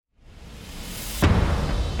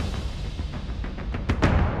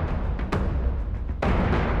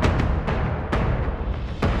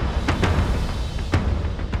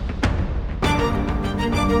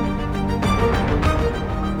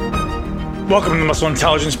Welcome to the Muscle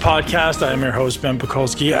Intelligence Podcast. I am your host, Ben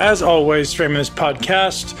Pekulski. As always, framing this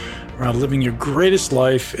podcast around living your greatest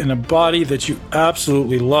life in a body that you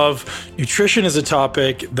absolutely love. Nutrition is a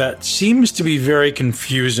topic that seems to be very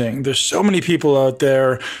confusing. There's so many people out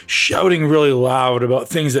there shouting really loud about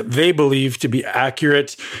things that they believe to be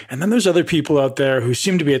accurate. And then there's other people out there who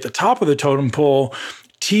seem to be at the top of the totem pole,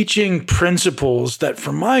 teaching principles that,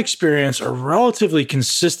 from my experience, are relatively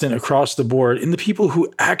consistent across the board in the people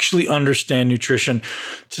who actually understand nutrition.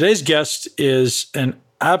 Today's guest is an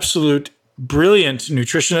absolute brilliant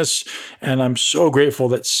nutritionist, and I'm so grateful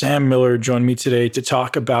that Sam Miller joined me today to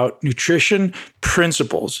talk about nutrition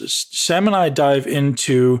principles. Sam and I dive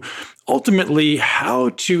into ultimately how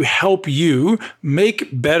to help you make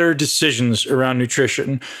better decisions around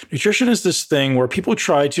nutrition. Nutrition is this thing where people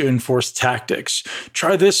try to enforce tactics.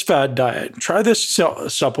 Try this fad diet, try this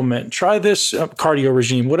supplement, try this cardio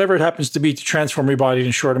regime, whatever it happens to be, to transform your body in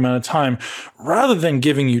a short amount of time, rather than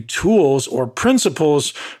giving you tools or principles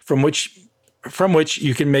from which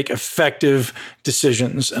you can make effective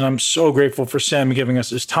decisions. And I'm so grateful for Sam giving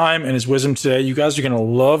us his time and his wisdom today. You guys are going to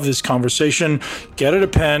love this conversation. Get it a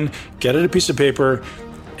pen, get it a piece of paper,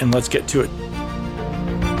 and let's get to it.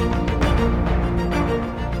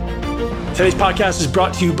 Today's podcast is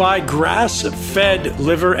brought to you by grass-fed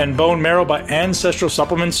liver and bone marrow by Ancestral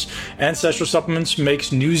Supplements. Ancestral Supplements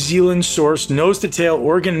makes New Zealand-sourced nose-to-tail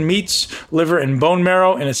organ meats, liver, and bone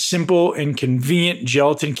marrow in a simple and convenient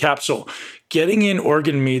gelatin capsule. Getting in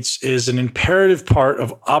organ meats is an imperative part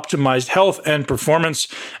of optimized health and performance,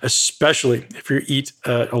 especially if you eat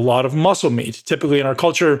a lot of muscle meat. Typically in our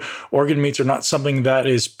culture, organ meats are not something that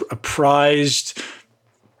is a prized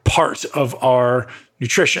part of our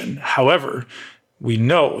nutrition. However, we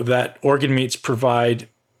know that organ meats provide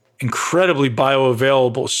incredibly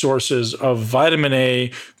bioavailable sources of vitamin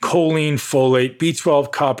A, choline, folate,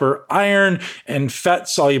 B12, copper, iron, and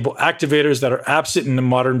fat-soluble activators that are absent in the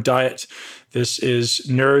modern diet. This is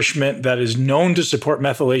nourishment that is known to support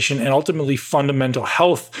methylation and ultimately fundamental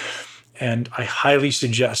health. And I highly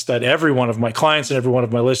suggest that every one of my clients and every one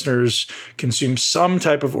of my listeners consume some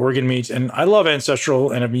type of organ meat. And I love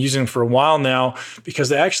Ancestral, and I've been using them for a while now because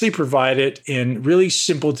they actually provide it in really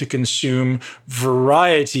simple to consume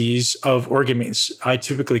varieties of organ meats. I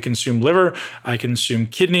typically consume liver, I consume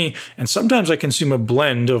kidney, and sometimes I consume a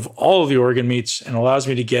blend of all of the organ meats, and allows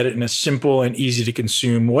me to get it in a simple and easy to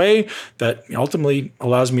consume way that ultimately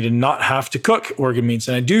allows me to not have to cook organ meats.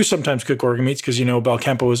 And I do sometimes cook organ meats because,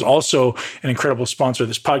 Belcampo is also an incredible sponsor of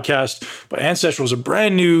this podcast, but Ancestral is a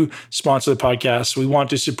brand new sponsor of the podcast. We want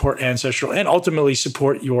to support Ancestral and ultimately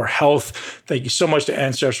support your health. Thank you so much to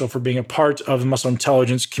Ancestral for being a part of the Muscle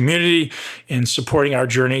Intelligence community and supporting our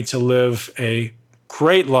journey to live a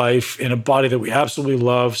great life in a body that we absolutely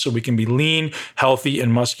love so we can be lean, healthy,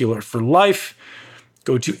 and muscular for life.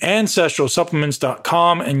 Go to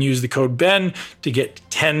ancestralsupplements.com and use the code BEN to get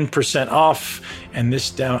 10% off. And this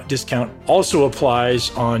discount also applies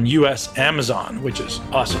on US Amazon, which is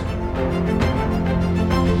awesome.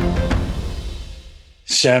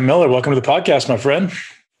 Sam Miller, welcome to the podcast, my friend.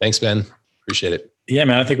 Thanks, Ben. Appreciate it. Yeah,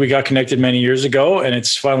 man, I think we got connected many years ago, and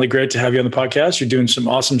it's finally great to have you on the podcast. You're doing some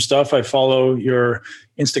awesome stuff. I follow your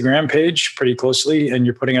Instagram page pretty closely, and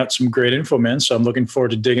you're putting out some great info, man. So I'm looking forward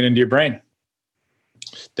to digging into your brain.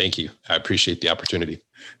 Thank you. I appreciate the opportunity.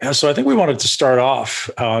 Yeah, so I think we wanted to start off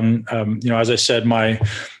on, as I said, my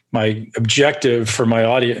objective for my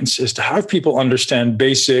audience is to have people understand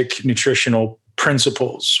basic nutritional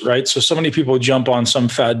principles, right? So many people jump on some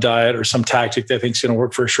fad diet or some tactic they think is going to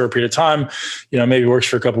work for a short period of time, maybe works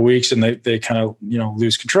for a couple of weeks and they kind of,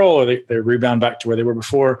 lose control or they rebound back to where they were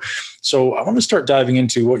before. So I want to start diving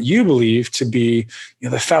into what you believe to be,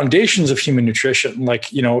 the foundations of human nutrition. Like,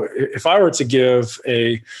 if I were to give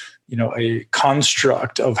a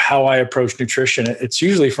construct of how I approach nutrition, it's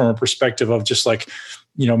usually from a perspective of just like,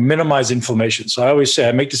 minimize inflammation. So I always say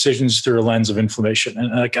I make decisions through a lens of inflammation.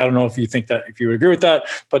 And I don't know if you would agree with that,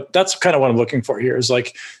 but that's kind of what I'm looking for here is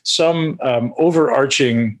like some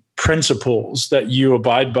overarching principles that you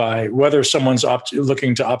abide by, whether someone's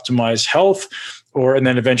looking to optimize health and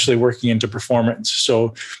then eventually working into performance.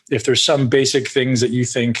 So if there's some basic things that you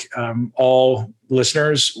think all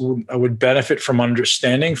listeners would benefit from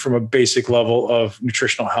understanding from a basic level of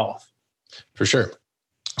nutritional health. For sure.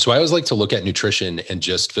 So I always like to look at nutrition and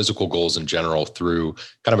just physical goals in general through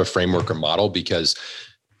kind of a framework or model because,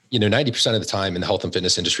 90% of the time in the health and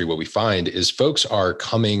fitness industry, what we find is folks are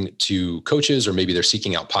coming to coaches or maybe they're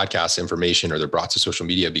seeking out podcast information or they're brought to social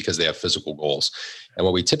media because they have physical goals. And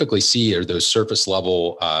what we typically see are those surface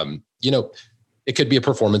level, It could be a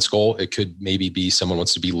performance goal. It could maybe be someone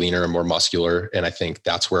wants to be leaner and more muscular. And I think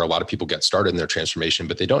that's where a lot of people get started in their transformation,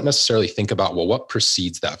 but they don't necessarily think about, well, what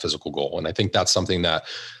precedes that physical goal? And I think that's something that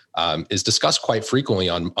is discussed quite frequently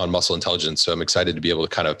on Muscle Intelligence. So I'm excited to be able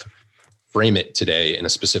to kind of frame it today in a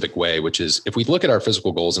specific way, which is if we look at our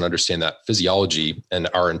physical goals and understand that physiology and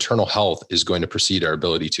our internal health is going to precede our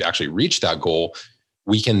ability to actually reach that goal,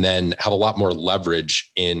 we can then have a lot more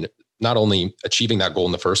leverage in not only achieving that goal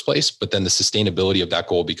in the first place, but then the sustainability of that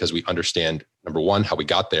goal, because we understand, number one, how we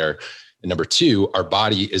got there. And number two, our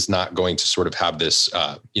body is not going to sort of have this,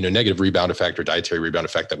 negative rebound effect or dietary rebound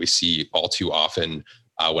effect that we see all too often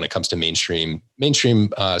when it comes to mainstream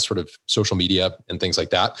sort of social media and things like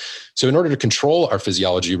that. So in order to control our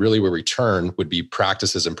physiology, really where we turn would be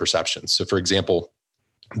practices and perceptions. So for example,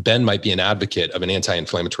 Ben might be an advocate of an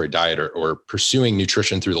anti-inflammatory diet or pursuing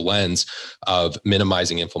nutrition through the lens of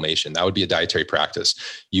minimizing inflammation. That would be a dietary practice.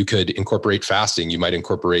 You could incorporate fasting. You might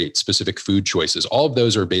incorporate specific food choices. All of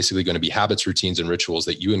those are basically going to be habits, routines, and rituals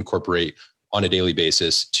that you incorporate on a daily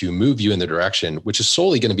basis to move you in the direction, which is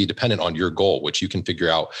solely going to be dependent on your goal, which you can figure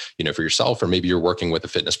out, for yourself, or maybe you're working with a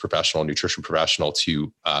fitness professional, nutrition professional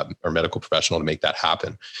or medical professional to make that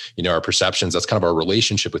happen. Our perceptions, that's kind of our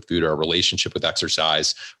relationship with food, our relationship with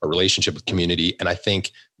exercise, our relationship with community. And I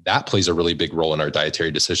think that plays a really big role in our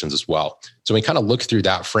dietary decisions as well. So we kind of look through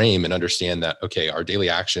that frame and understand that, okay, our daily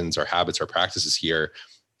actions, our habits, our practices here,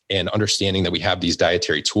 and understanding that we have these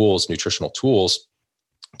dietary tools, nutritional tools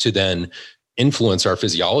to then influence our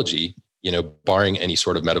physiology, barring any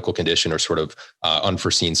sort of medical condition or sort of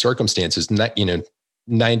unforeseen circumstances,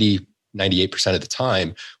 98% of the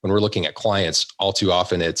time when we're looking at clients, all too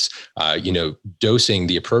often it's, dosing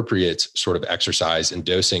the appropriate sort of exercise and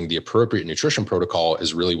dosing the appropriate nutrition protocol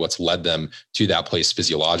is really what's led them to that place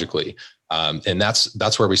physiologically. And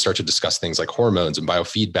that's where we start to discuss things like hormones and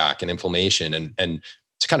biofeedback and inflammation. And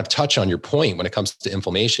to kind of touch on your point, when it comes to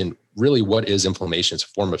inflammation, really what is inflammation? It's a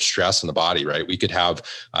form of stress in the body, right? We could have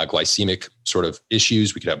glycemic sort of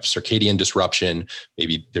issues. We could have circadian disruption.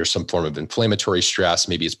 Maybe there's some form of inflammatory stress.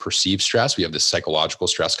 Maybe it's perceived stress. We have this psychological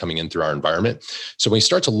stress coming in through our environment. So when we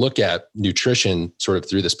start to look at nutrition sort of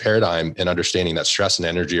through this paradigm and understanding that stress and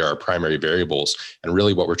energy are our primary variables, and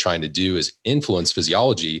really what we're trying to do is influence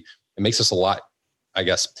physiology, it makes us a lot,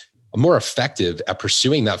 more effective at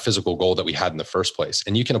pursuing that physical goal that we had in the first place.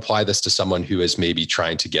 And you can apply this to someone who is maybe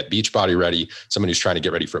trying to get Beachbody ready, someone who's trying to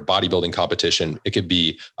get ready for a bodybuilding competition. It could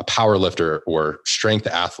be a power lifter or strength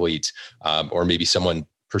athlete, or maybe someone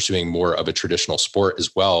pursuing more of a traditional sport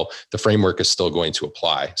as well. The framework is still going to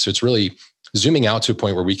apply. So it's really zooming out to a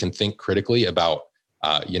point where we can think critically about,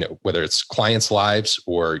 whether it's clients' lives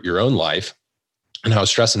or your own life, and how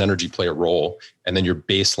stress and energy play a role, and then your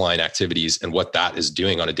baseline activities and what that is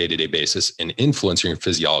doing on a day-to-day basis in influencing your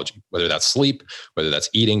physiology, whether that's sleep, whether that's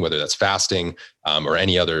eating, whether that's fasting, or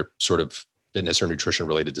any other sort of fitness or nutrition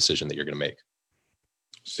related decision that you're going to make.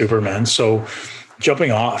 Superman. So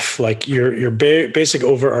jumping off, like your basic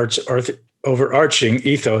overarching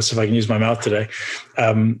ethos, if I can use my mouth today,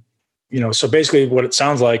 so basically what it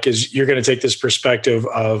sounds like is you're going to take this perspective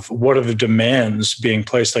of what are the demands being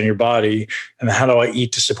placed on your body and how do I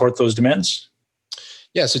eat to support those demands?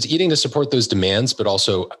 Yeah. So it's eating to support those demands, but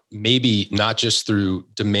also maybe not just through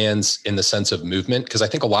demands in the sense of movement. Because I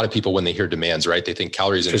think a lot of people, when they hear demands, right, they think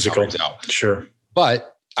calories in, physical, calories out. Sure.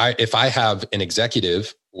 But if I have an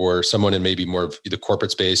executive or someone in maybe more of the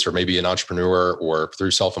corporate space, or maybe an entrepreneur, or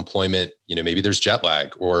through self-employment, maybe there's jet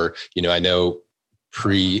lag, or, I know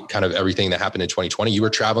pre kind of everything that happened in 2020, you were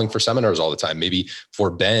traveling for seminars all the time. Maybe for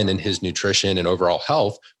Ben and his nutrition and overall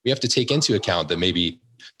health, we have to take into account that maybe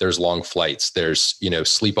there's long flights, there's,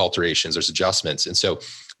 sleep alterations, there's adjustments. And so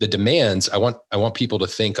the demands, I want people to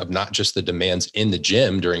think of not just the demands in the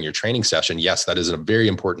gym during your training session. Yes, that is a very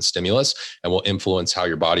important stimulus and will influence how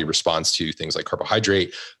your body responds to things like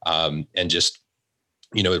carbohydrate, and just,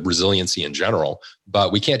 resiliency in general.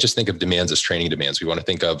 But we can't just think of demands as training demands. We want to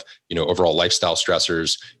think of, overall lifestyle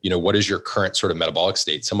stressors. What is your current sort of metabolic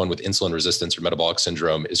state? Someone with insulin resistance or metabolic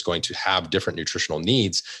syndrome is going to have different nutritional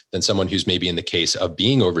needs than someone who's maybe in the case of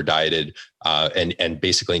being over dieted, and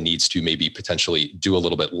basically needs to maybe potentially do a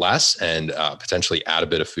little bit less and potentially add a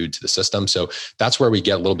bit of food to the system. So that's where we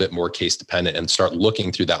get a little bit more case dependent and start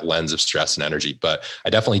looking through that lens of stress and energy. But I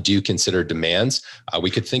definitely do consider demands.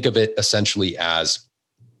 We could think of it essentially as,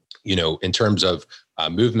 in terms of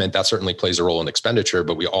movement, that certainly plays a role in expenditure,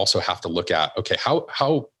 but we also have to look at, okay,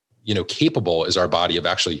 how capable is our body of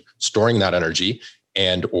actually storing that energy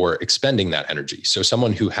and or expending that energy? So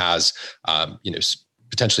someone who has,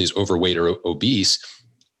 potentially is overweight or obese,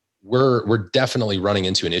 we're definitely running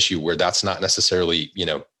into an issue where that's not necessarily,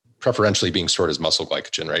 preferentially being stored as muscle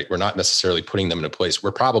glycogen, right? We're not necessarily putting them in a place.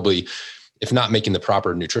 We're probably, if not making the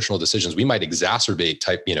proper nutritional decisions, we might exacerbate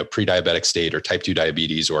pre-diabetic state or type 2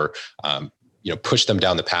 diabetes, or push them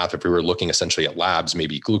down the path. If we were looking essentially at labs,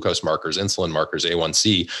 maybe glucose markers, insulin markers,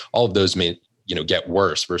 A1C, all of those may get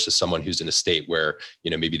worse versus someone who's in a state where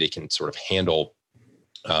maybe they can sort of handle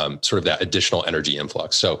sort of that additional energy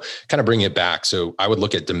influx. So kind of bring it back. So I would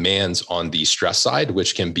look at demands on the stress side,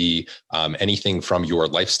 which can be anything from your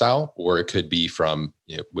lifestyle, or it could be from,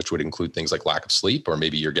 which would include things like lack of sleep, or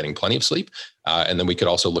maybe you're getting plenty of sleep. And then we could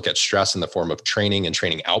also look at stress in the form of training and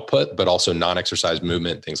training output, but also non-exercise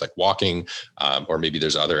movement, things like walking, or maybe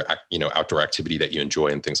there's other, outdoor activity that you enjoy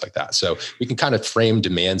and things like that. So we can kind of frame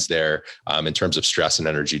demands there in terms of stress and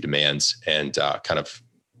energy demands, and kind of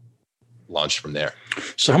launched from there.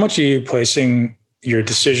 So how much are you placing your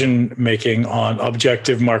decision making on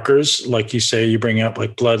objective markers? Like you say, you bring up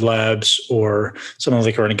like blood labs or something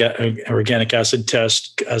like an organic acid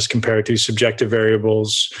test, as compared to subjective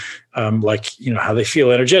variables, like, how they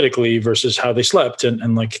feel energetically versus how they slept.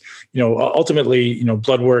 And like, ultimately,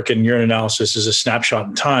 blood work and urine analysis is a snapshot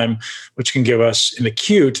in time, which can give us an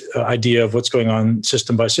acute idea of what's going on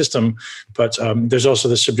system by system. But there's also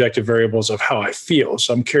the subjective variables of how I feel.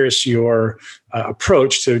 So I'm curious your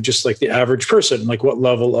approach to just like the average person, like what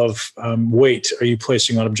level of weight are you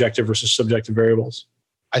placing on objective versus subjective variables?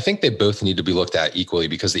 I think they both need to be looked at equally,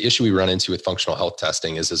 because the issue we run into with functional health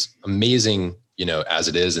testing is as amazing, as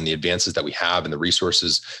it is, and the advances that we have and the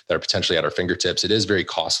resources that are potentially at our fingertips, it is very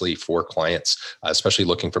costly for clients, especially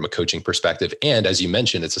looking from a coaching perspective. And as you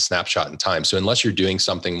mentioned, it's a snapshot in time. So unless you're doing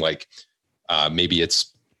something like maybe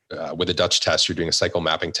it's with a Dutch test, you're doing a cycle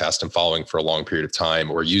mapping test and following for a long period of time,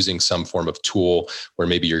 or using some form of tool where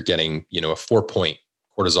maybe you're getting, a 4-point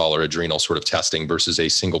cortisol or adrenal sort of testing versus a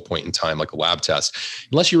single point in time, like a lab test.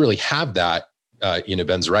 Unless you really have that,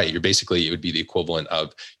 Ben's right. It would be the equivalent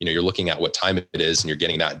of, you're looking at what time it is and you're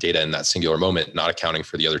getting that data in that singular moment, not accounting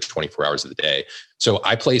for the other 24 hours of the day. So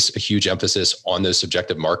I place a huge emphasis on those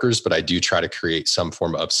subjective markers, but I do try to create some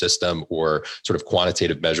form of system or sort of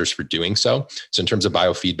quantitative measures for doing so. So in terms of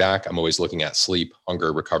biofeedback, I'm always looking at sleep,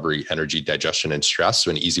 hunger, recovery, energy, digestion, and stress.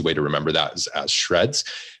 So an easy way to remember that is as shreds.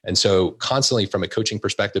 And so constantly from a coaching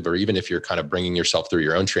perspective, or even if you're kind of bringing yourself through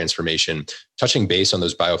your own transformation, touching base on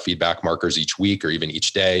those biofeedback markers each week or even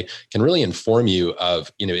each day can really inform you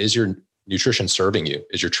of, is your nutrition serving you?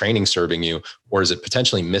 Is your training serving you? Or is it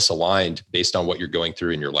potentially misaligned based on what you're going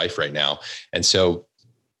through in your life right now? And so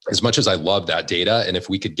as much as I love that data, and if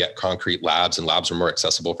we could get concrete labs and labs are more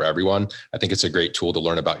accessible for everyone, I think it's a great tool to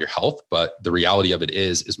learn about your health. But the reality of it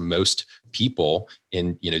is most people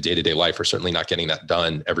in day-to-day life are certainly not getting that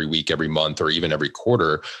done every week, every month, or even every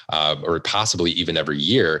quarter, or possibly even every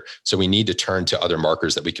year. So we need to turn to other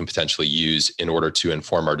markers that we can potentially use in order to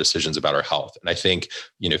inform our decisions about our health. And I think,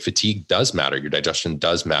 fatigue does matter. Your digestion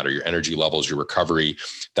does matter. Your energy levels, your recovery,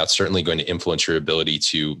 that's certainly going to influence your ability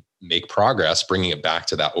to make progress, bringing it back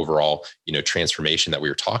to that overall, transformation that we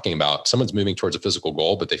were talking about. Someone's moving towards a physical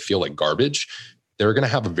goal, but they feel like garbage. They're going to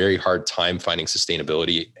have a very hard time finding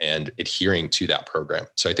sustainability and adhering to that program.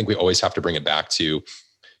 So I think we always have to bring it back to,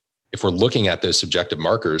 if we're looking at those subjective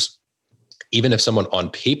markers, even if someone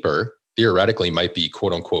on paper theoretically might be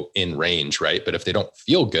quote unquote in range, right? But if they don't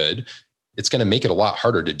feel good, it's going to make it a lot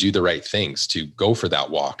harder to do the right things, to go for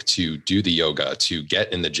that walk, to do the yoga, to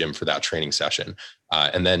get in the gym for that training session.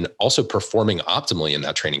 And then also performing optimally in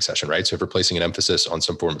that training session, right? So if we're placing an emphasis on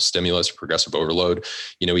some form of stimulus, progressive overload,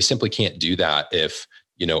 we simply can't do that if,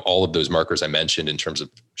 all of those markers I mentioned in terms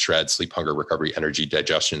of shred, sleep, hunger, recovery, energy,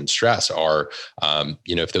 digestion, and stress are,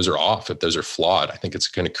 if those are off, if those are flawed, I think it's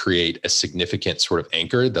going to create a significant sort of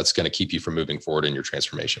anchor that's going to keep you from moving forward in your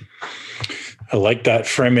transformation. I like that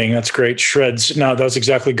framing. That's great. Shreds. Now, that was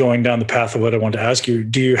exactly going down the path of what I wanted to ask you.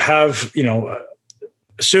 Do you have,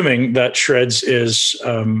 assuming that shreds is,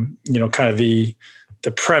 kind of the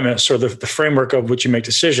premise or the framework of which you make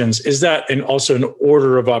decisions, is that also an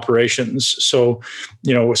order of operations? So,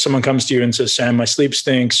 if someone comes to you and says, Sam, my sleep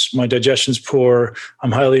stinks, my digestion's poor,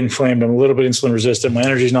 I'm highly inflamed, I'm a little bit insulin resistant, my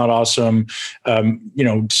energy's not awesome.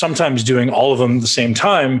 Sometimes doing all of them at the same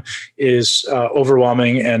time is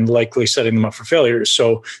overwhelming and likely setting them up for failure.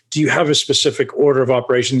 So do you have a specific order of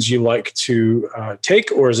operations you like to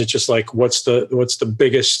take, or is it just like, what's the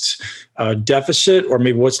biggest deficit, or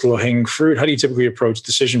maybe what's the low-hanging fruit? How do you typically approach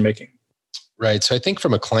decision-making? Right. So I think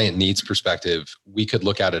from a client needs perspective, we could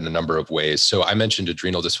look at it in a number of ways. So I mentioned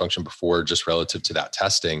adrenal dysfunction before, just relative to that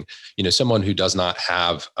testing. Someone who does not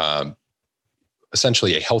have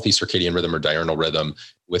essentially a healthy circadian rhythm or diurnal rhythm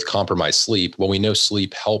with compromised sleep. Well, we know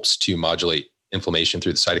sleep helps to modulate inflammation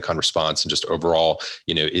through the cytokine response and just overall,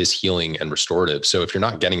 is healing and restorative. So if you're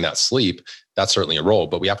not getting that sleep, that's certainly a role,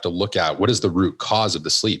 but we have to look at what is the root cause of the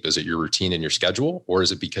sleep. Is it your routine and your schedule, or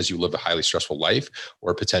is it because you live a highly stressful life,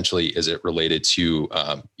 or potentially is it related to,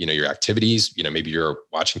 your activities? Maybe you're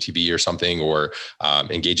watching TV or something, or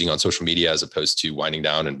engaging on social media as opposed to winding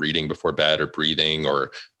down and reading before bed, or breathing,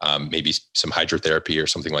 or maybe some hydrotherapy or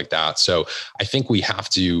something like that. So I think we have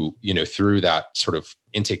to, through that sort of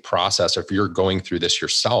intake process, or if you're going through this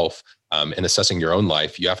yourself and assessing your own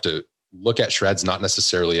life, you have to look at shreds, not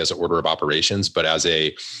necessarily as an order of operations, but as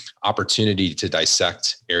a opportunity to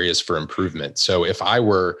dissect areas for improvement. So if I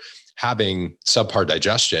were having subpar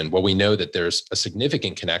digestion, well, we know that there's a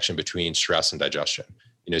significant connection between stress and digestion.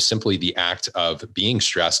 Simply the act of being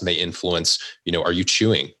stressed may influence, are you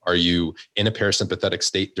chewing? Are you in a parasympathetic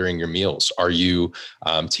state during your meals? Are you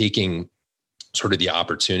taking sort of the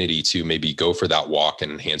opportunity to maybe go for that walk and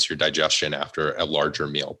enhance your digestion after a larger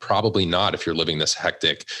meal? Probably not if you're living this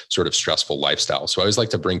hectic, sort of stressful lifestyle. So I always like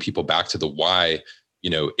to bring people back to the why,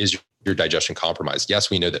 is your digestion compromised? Yes,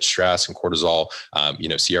 we know that stress and cortisol,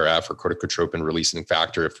 CRF or corticotropin releasing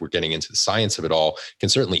factor, if we're getting into the science of it all, can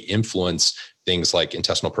certainly influence things like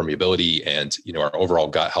intestinal permeability and, our overall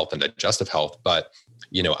gut health and digestive health. But,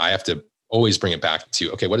 I have to always bring it back to,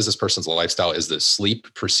 okay, what is this person's lifestyle? Is the sleep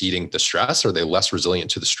preceding the stress? Are they less resilient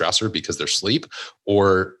to the stressor because they're sleep?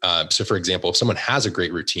 Or, so for example, if someone has a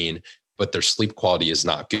great routine, but their sleep quality is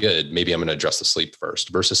not good, maybe I'm going to address the sleep first,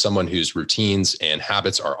 versus someone whose routines and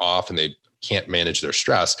habits are off and they can't manage their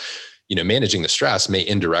stress. Managing the stress may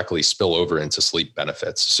indirectly spill over into sleep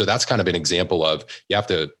benefits. So that's kind of an example of, you have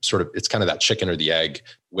to sort of, it's kind of that chicken or the egg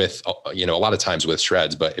with, a lot of times with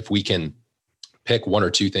shreds, but if we can pick one or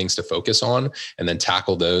two things to focus on and then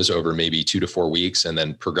tackle those over maybe 2 to 4 weeks and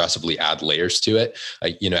then progressively add layers to it.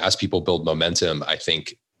 As people build momentum, I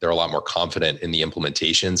think they're a lot more confident in the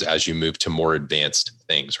implementations as you move to more advanced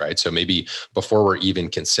things, right? So maybe before we're even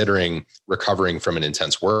considering recovering from an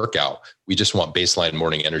intense workout, we just want baseline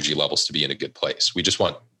morning energy levels to be in a good place. We just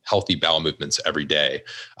want healthy bowel movements every day,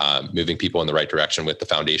 moving people in the right direction with the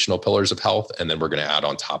foundational pillars of health. And then we're going to add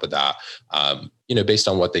on top of that, based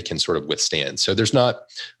on what they can sort of withstand. So there's not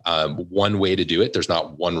one way to do it. There's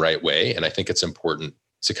not one right way. And I think it's important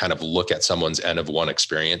to kind of look at someone's N of one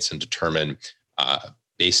experience and determine,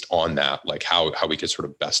 based on that, like how we could sort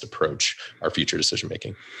of best approach our future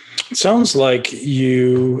decision-making. It sounds like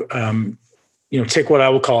you, take what I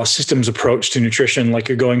will call a systems approach to nutrition, like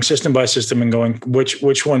you're going system by system and going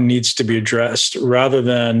which one needs to be addressed, rather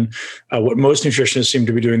than what most nutritionists seem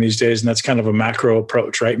to be doing these days. And that's kind of a macro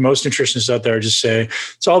approach, right? Most nutritionists out there just say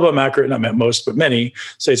it's all about macro, not most, but many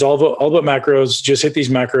say it's all about macros, just hit these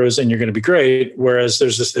macros and you're going to be great. Whereas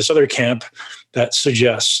there's this other camp that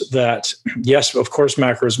suggests that, yes, of course,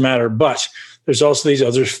 macros matter, but there's also these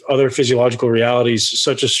other physiological realities,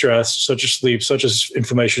 such as stress, such as sleep, such as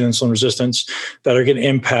inflammation, insulin resistance, that are going to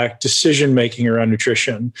impact decision-making around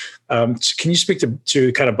nutrition. Can you speak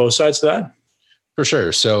to kind of both sides of that? For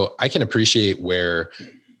sure. So I can appreciate where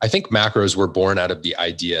I think macros were born out of the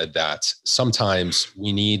idea that sometimes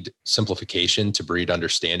we need simplification to breed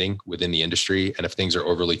understanding within the industry. And if things are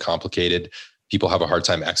overly complicated, people have a hard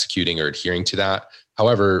time executing or adhering to that.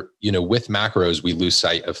 However, with macros, we lose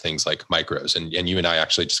sight of things like micros. And you and I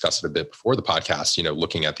actually discussed it a bit before the podcast,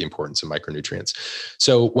 looking at the importance of micronutrients.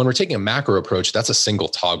 So when we're taking a macro approach, that's a single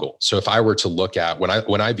toggle. So if I were to look at,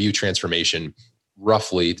 when I view transformation,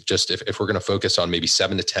 roughly, just if we're going to focus on maybe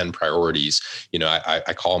 7 to 10 priorities,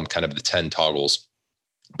 I call them kind of the 10 toggles.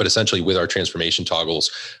 But essentially with our transformation toggles,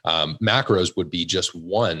 macros would be just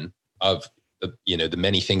one of the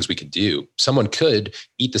many things we could do. Someone could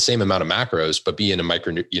eat the same amount of macros, but be in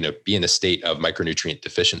a state of micronutrient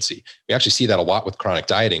deficiency. We actually see that a lot with chronic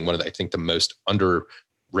dieting. One of I think the most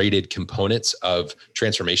underrated components of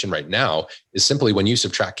transformation right now is simply when you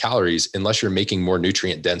subtract calories, unless you're making more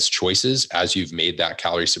nutrient dense choices as you've made that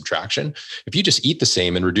calorie subtraction. If you just eat the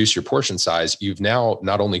same and reduce your portion size, you've now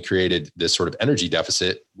not only created this sort of energy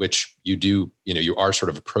deficit, which you are sort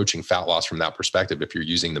of approaching fat loss from that perspective if you're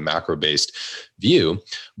using the macro-based view,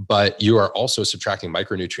 but you are also subtracting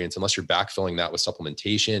micronutrients unless you're backfilling that with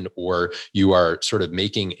supplementation, or you are sort of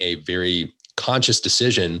making a very conscious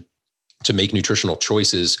decision to make nutritional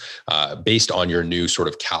choices based on your new sort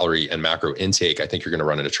of calorie and macro intake. I think you're going to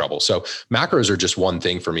run into trouble. So macros are just one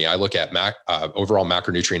thing for me. I look at overall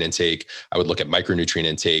macronutrient intake. I would look at micronutrient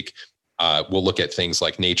intake. We'll look at things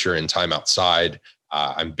like nature and time outside.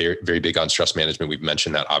 I'm very, very big on stress management. We've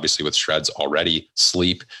mentioned that obviously with shreds already,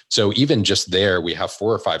 sleep. So even just there, we have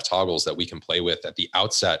 4 or 5 toggles that we can play with at the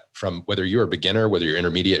outset from whether you're a beginner, whether you're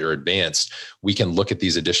intermediate or advanced, we can look at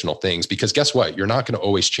these additional things because guess what? You're not going to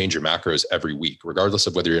always change your macros every week, regardless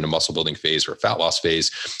of whether you're in a muscle building phase or a fat loss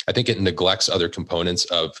phase. I think it neglects other components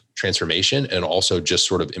of transformation and also just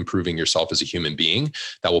sort of improving yourself as a human being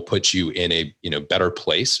that will put you in a better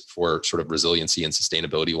place for sort of resiliency and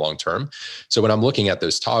sustainability long term. So when I'm looking at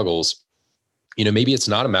those toggles, maybe it's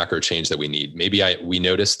not a macro change that we need. Maybe we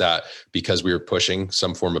noticed that because we were pushing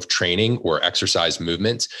some form of training or exercise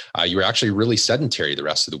movement, you were actually really sedentary the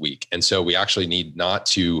rest of the week. And so we actually need not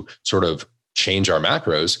to sort of change our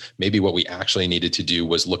macros. Maybe what we actually needed to do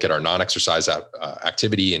was look at our non-exercise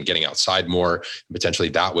activity and getting outside more. And potentially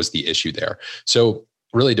that was the issue there. So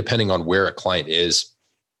really depending on where a client is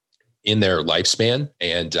in their lifespan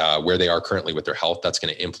and where they are currently with their health, that's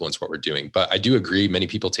going to influence what we're doing. But I do agree, many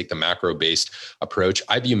people take the macro-based approach.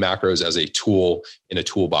 I view macros as a tool in a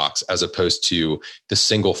toolbox as opposed to the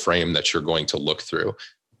single frame that you're going to look through.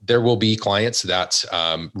 There will be clients that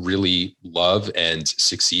really love and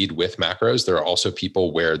succeed with macros. There are also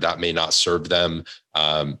people where that may not serve them,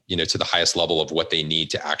 to the highest level of what they need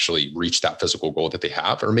to actually reach that physical goal that they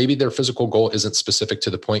have. Or maybe their physical goal isn't specific to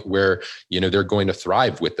the point where, they're going to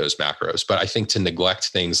thrive with those macros. But I think to neglect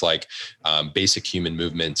things like basic human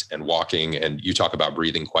movement and walking, and you talk about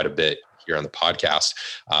breathing quite a bit here on the podcast,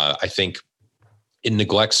 I think it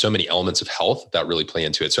neglects so many elements of health that really play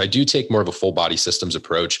into it. So I do take more of a full body systems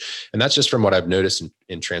approach. And that's just from what I've noticed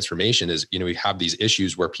in transformation is, we have these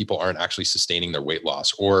issues where people aren't actually sustaining their weight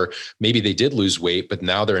loss, or maybe they did lose weight, but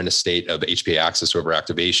now they're in a state of HPA axis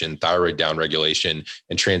overactivation, thyroid downregulation,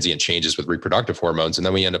 and transient changes with reproductive hormones. And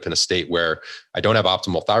then we end up in a state where I don't have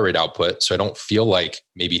optimal thyroid output. So I don't feel like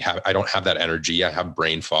I don't have that energy. I have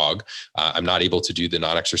brain fog. I'm not able to do the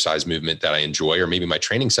non-exercise movement that I enjoy, or maybe my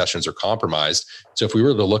training sessions are compromised. So if we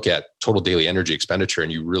were to look at total daily energy expenditure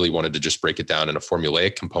and you really wanted to just break it down in a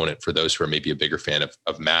formulaic component for those who are maybe a bigger fan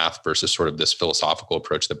of math versus sort of this philosophical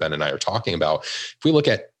approach that Ben and I are talking about, if we look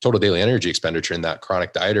at total daily energy expenditure in that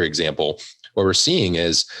chronic dieter example, what we're seeing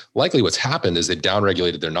is likely what's happened is they've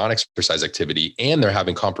downregulated their non-exercise activity and they're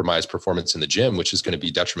having compromised performance in the gym, which is going to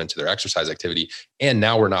be detriment to their exercise activity. And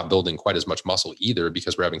now we're not building quite as much muscle either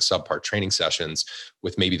because we're having subpar training sessions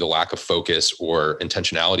with maybe the lack of focus or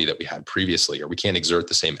intentionality that we had previously, or we can't exert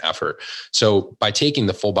the same effort. So by taking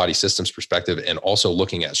the full body systems perspective and also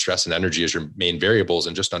looking at stress and energy as your main variables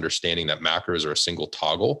and just understanding that macros are a single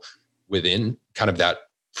toggle within kind of that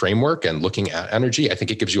framework and looking at energy, I think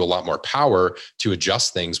it gives you a lot more power to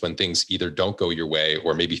adjust things when things either don't go your way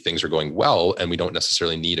or maybe things are going well and we don't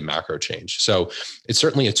necessarily need a macro change. So it's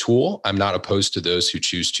certainly a tool. I'm not opposed to those who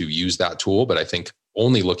choose to use that tool, but I think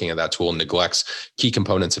only looking at that tool neglects key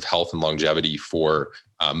components of health and longevity for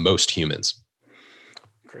most humans.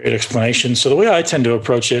 Great explanation. So the way I tend to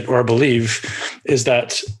approach it, or believe, is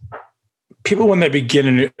that people, when they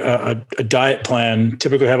begin a diet plan,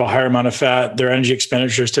 typically have a higher amount of fat. Their energy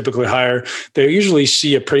expenditure is typically higher. They usually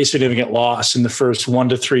see a pretty significant loss in the first 1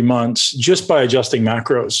 to 3 months just by adjusting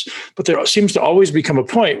macros. But there seems to always become a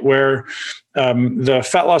point where the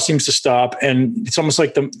fat loss seems to stop, and it's almost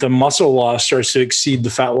like the muscle loss starts to exceed the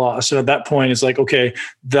fat loss. And at that point, it's like, okay,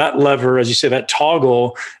 that lever, as you say, that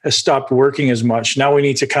toggle has stopped working as much. Now we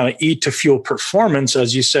need to kind of eat to fuel performance,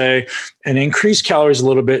 as you say, and increase calories a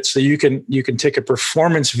little bit so you can take a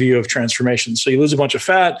performance view of transformation. So you lose a bunch of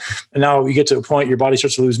fat, and now you get to a point your body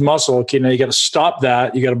starts to lose muscle. Okay, now you got to stop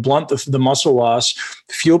that. You got to blunt the muscle loss,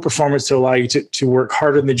 fuel performance to allow you to work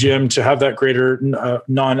harder in the gym, to have that greater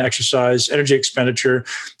non-exercise energy expenditure,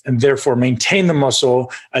 and therefore maintain the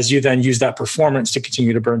muscle as you then use that performance to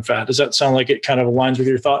continue to burn fat. Does that sound like it kind of aligns with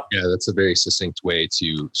your thought? Yeah, that's a very succinct way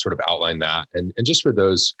to sort of outline that. And just for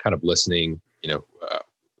those kind of listening,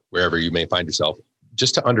 wherever you may find yourself,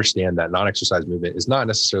 just to understand that non-exercise movement is not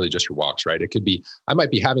necessarily just your walks, right? It could be, I might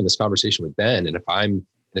be having this conversation with Ben, and if I'm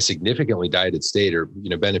in a significantly dieted state, or,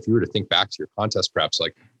 Ben, if you were to think back to your contest preps,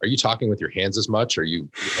 like, are you talking with your hands as much? Are your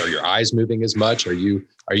eyes moving as much? Are you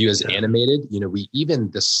as animated?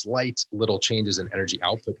 Even the slight little changes in energy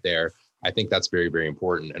output there, I think that's very, very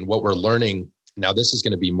important. And what we're learning now, this is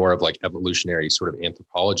going to be more of like evolutionary sort of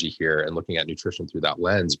anthropology here and looking at nutrition through that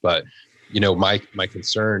lens. But, my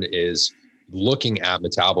concern is looking at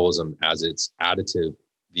metabolism as it's additive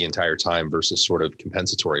the entire time versus sort of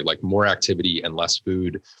compensatory, like more activity and less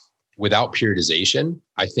food without periodization,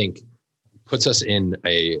 I think puts us in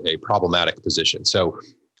a problematic position. So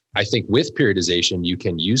I think with periodization, you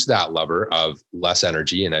can use that lever of less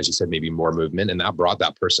energy. And as you said, maybe more movement, and that brought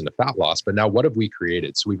that person to fat loss. But now what have we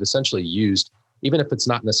created? So we've essentially used even if it's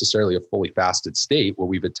not necessarily a fully fasted state, what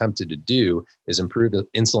we've attempted to do is improve the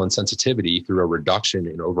insulin sensitivity through a reduction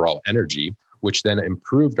in overall energy, which then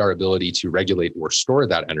improved our ability to regulate or store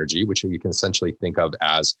that energy, which you can essentially think of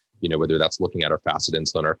as, whether that's looking at our fasted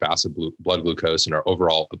insulin, our fasted blood glucose, and our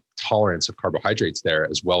overall tolerance of carbohydrates there,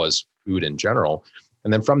 as well as food in general.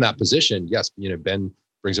 And then from that position, yes, Ben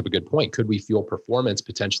brings up a good point. Could we fuel performance,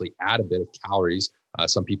 potentially add a bit of calories?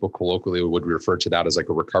 Some people colloquially would refer to that as like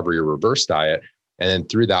a recovery or reverse diet. And then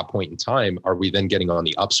through that point in time, are we then getting on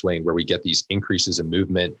the upswing where we get these increases in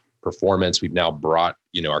movement, performance? We've now brought,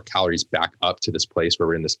 our calories back up to this place where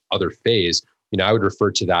we're in this other phase. I would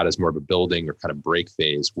refer to that as more of a building or kind of break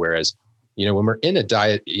phase. Whereas, when we're in a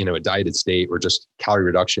diet, a dieted state or just calorie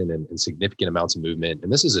reduction and significant amounts of movement,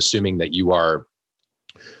 and this is assuming that you are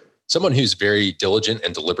someone who's very diligent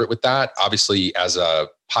and deliberate with that. Obviously, as a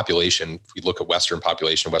population, if we look at Western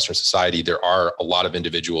population, Western society, there are a lot of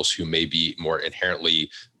individuals who may be more inherently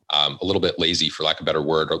a little bit lazy, for lack of a better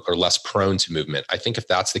word, or less prone to movement. I think if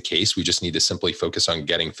that's the case, we just need to simply focus on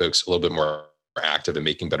getting folks a little bit more active and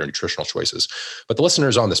making better nutritional choices. But the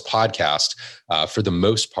listeners on this podcast, for the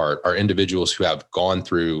most part, are individuals who have gone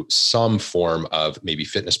through some form of maybe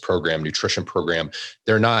fitness program, nutrition program.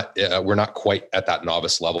 We're not quite at that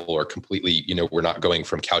novice level or completely, we're not going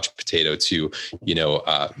from couch potato to,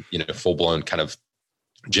 full blown kind of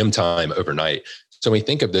gym time overnight. So when we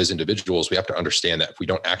think of those individuals, we have to understand that if we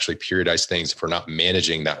don't actually periodize things, if we're not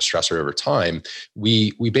managing that stressor over time,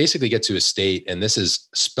 we basically get to a state, and this is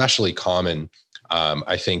especially common,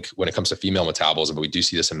 I think, when it comes to female metabolism, but we do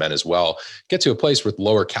see this in men as well, get to a place with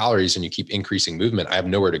lower calories and you keep increasing movement. I have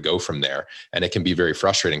nowhere to go from there. And it can be very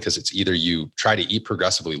frustrating because it's either you try to eat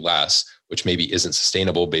progressively less, which maybe isn't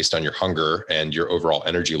sustainable based on your hunger and your overall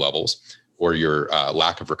energy levels or your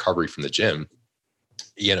lack of recovery from the gym.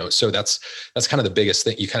 So that's kind of the biggest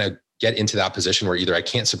thing. You kind of get into that position where either I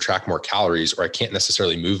can't subtract more calories or I can't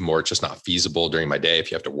necessarily move more. It's just not feasible during my day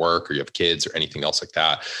if you have to work or you have kids or anything else like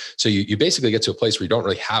that. So you basically get to a place where you don't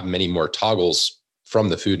really have many more toggles from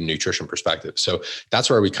the food and nutrition perspective. So that's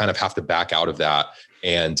where we kind of have to back out of that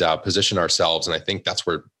and position ourselves. And I think that's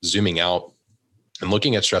where zooming out and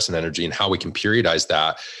looking at stress and energy and how we can periodize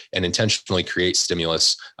that and intentionally create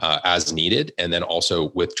stimulus as needed, and then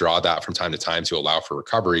also withdraw that from time to time to allow for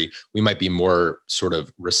recovery, we might be more sort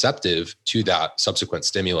of receptive to that subsequent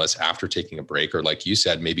stimulus after taking a break. Or like you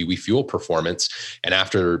said, maybe we fuel performance, and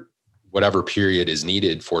after whatever period is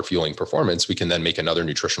needed for fueling performance, we can then make another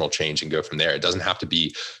nutritional change and go from there. It doesn't have to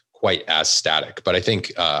be quite as static. But I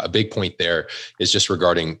think a big point there is just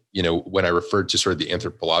regarding, when I referred to sort of the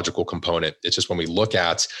anthropological component, it's just when we look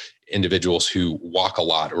at individuals who walk a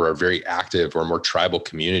lot or are very active or more tribal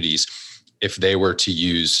communities, if they were to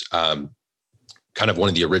use kind of one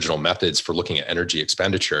of the original methods for looking at energy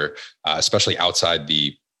expenditure, especially outside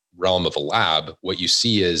the realm of a lab, what you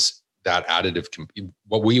see is that additive,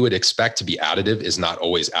 what we would expect to be additive is not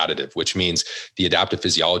always additive, which means the adaptive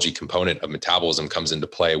physiology component of metabolism comes into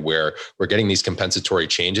play, where we're getting these compensatory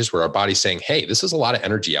changes where our body's saying, hey, this is a lot of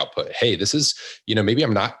energy output. Hey, this is, maybe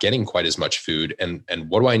I'm not getting quite as much food. And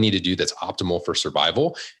what do I need to do that's optimal for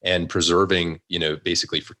survival and preserving,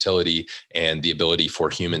 basically fertility and the ability for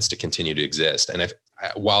humans to continue to exist? And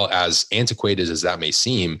while as antiquated as that may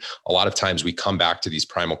seem, a lot of times we come back to these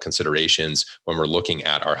primal considerations when we're looking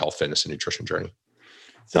at our health, fitness, and nutrition journey.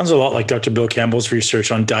 Sounds a lot like Dr. Bill Campbell's research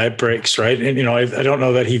on diet breaks, right? And, I don't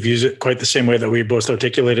know that he views it quite the same way that we both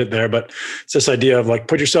articulated there, but it's this idea of like,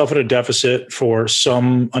 put yourself at a deficit for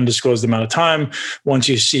some undisclosed amount of time. Once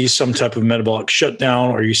you see some type of metabolic shutdown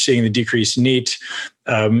or you're seeing the decreased NEAT,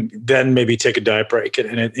 then maybe take a diet break.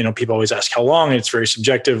 And people always ask how long, and it's very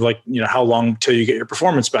subjective. Like, how long till you get your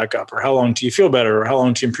performance back up, or how long till you feel better, or how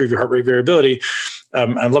long to improve your heart rate variability.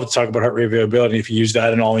 I'd love to talk about heart rate variability if you use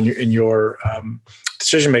that and all in your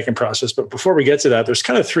decision-making process. But before we get to that, there's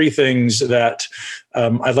kind of three things that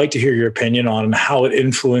I'd like to hear your opinion on and how it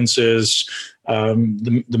influences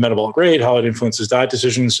the metabolic rate, how it influences diet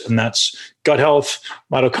decisions, and that's gut health,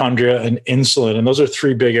 mitochondria, and insulin. And those are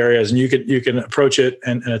three big areas. And you can approach it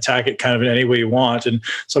and attack it kind of in any way you want. And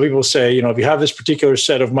some people say, if you have this particular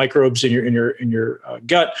set of microbes in your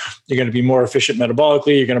gut, you're going to be more efficient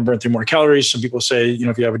metabolically. You're going to burn through more calories. Some people say,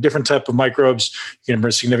 if you have a different type of microbes, you're going to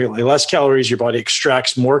burn significantly less calories. Your body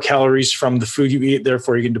extracts more calories from the food you eat.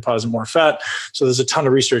 Therefore, you can deposit more fat. So there's a ton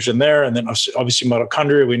of research in there. And then obviously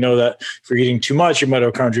mitochondria. We know that if you're eating eating too much, your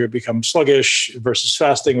mitochondria become sluggish, versus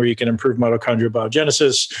fasting, where you can improve mitochondrial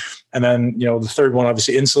biogenesis. And then, the third one,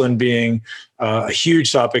 obviously insulin being a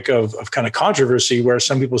huge topic of kind of controversy, where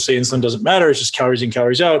some people say insulin doesn't matter, it's just calories in,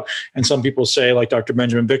 calories out. And some people say, like Dr.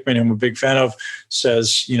 Benjamin Bickman, who I'm a big fan of,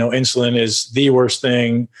 says, insulin is the worst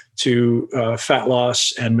thing to fat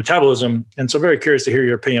loss and metabolism. And so very curious to hear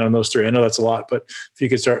your opinion on those three. I know that's a lot, but if you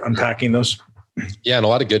could start unpacking those. Yeah, and a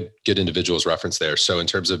lot of good individuals referenced there. So in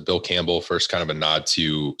terms of Bill Campbell, first kind of a nod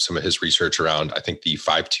to some of his research around, I think, the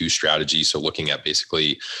 5-2 strategy. So looking at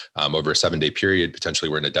basically over a 7-day period, potentially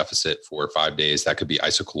we're in a deficit for 5 days. That could be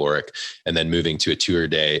isocaloric, and then moving to a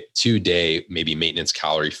 2-day maybe maintenance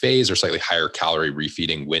calorie phase or slightly higher calorie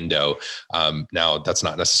refeeding window. Now that's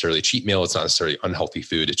not necessarily a cheat meal. It's not necessarily unhealthy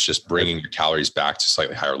food. It's just bringing your calories back to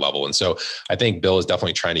slightly higher level. And so I think Bill is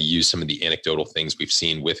definitely trying to use some of the anecdotal things we've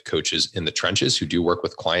seen with coaches in the trenches who do work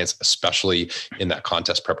with clients, especially in that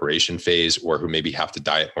contest preparation phase, or who maybe have to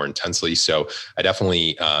diet more intensely. So I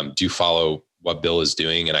definitely do follow what Bill is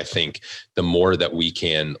doing. And I think the more that we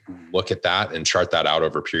can look at that and chart that out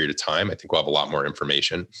over a period of time, I think we'll have a lot more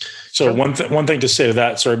information. So one thing to say to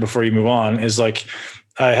that, sorry, before you move on, is like,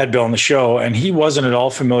 I had Bill on the show, and he wasn't at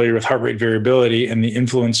all familiar with heart rate variability and the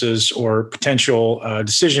influences or potential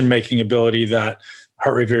decision-making ability that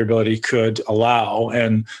heart rate variability could allow.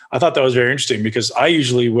 And I thought that was very interesting, because I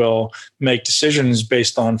usually will make decisions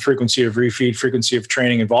based on frequency of refeed, frequency of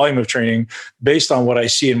training, and volume of training based on what I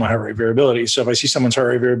see in my heart rate variability. So if I see someone's heart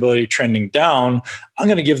rate variability trending down, I'm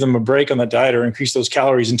going to give them a break on that diet or increase those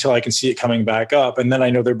calories until I can see it coming back up. And then I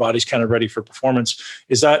know their body's kind of ready for performance.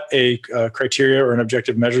 Is that a criteria or an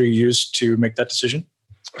objective measure you use to make that decision?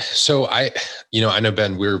 So I know,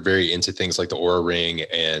 Ben, we're very into things like the Aura Ring,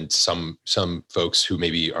 and some folks who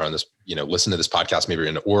maybe are on this, listen to this podcast, maybe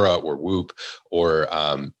in Aura or Whoop, or,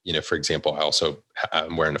 for example,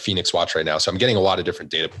 I'm wearing a Phoenix watch right now. So I'm getting a lot of different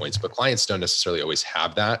data points, but clients don't necessarily always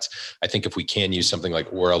have that. I think if we can use something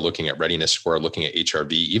like Aura, looking at readiness score, looking at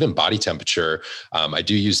HRV, even body temperature. I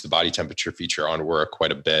do use the body temperature feature on Aura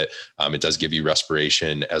quite a bit. It does give you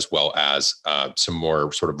respiration as well as some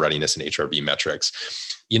more sort of readiness and HRV metrics.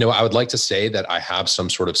 I would like to say that I have some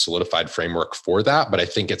sort of solidified framework for that, but I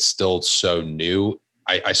think it's still so new.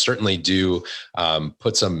 I certainly do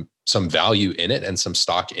put some value in it and some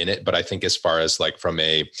stock in it. But I think as far as like from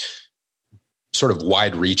a sort of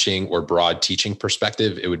wide reaching or broad teaching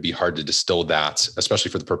perspective, it would be hard to distill that, especially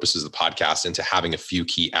for the purposes of the podcast, into having a few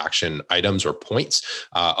key action items or points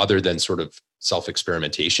other than sort of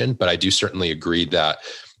self-experimentation. But I do certainly agree that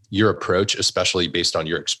your approach, especially based on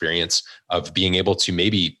your experience of being able to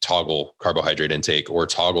maybe toggle carbohydrate intake or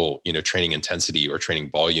toggle, training intensity or training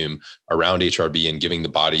volume around HRV and giving the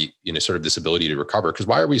body, sort of this ability to recover. Because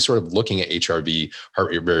why are we sort of looking at HRV, heart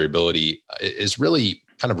rate variability, is really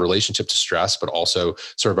kind of relationship to stress, but also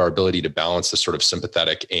sort of our ability to balance the sort of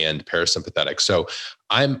sympathetic and parasympathetic. So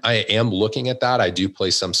I am looking at that. I do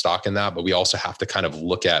place some stock in that, but we also have to kind of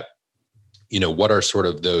look at, what are sort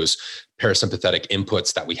of those parasympathetic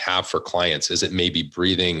inputs that we have for clients? Is it maybe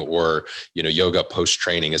breathing or, yoga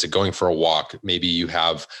post-training? Is it going for a walk? Maybe you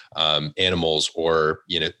have animals, or,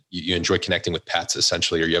 you enjoy connecting with pets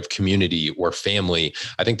essentially, or you have community or family.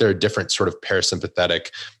 I think there are different sort of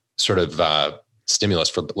parasympathetic sort of stimulus,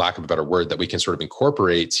 for lack of a better word, that we can sort of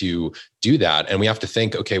incorporate to do that. And we have to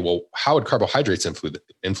think, okay, well, how would carbohydrates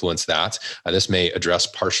influence that? This may address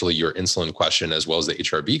partially your insulin question as well as the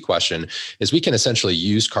HRV question, is we can essentially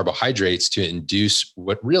use carbohydrates to induce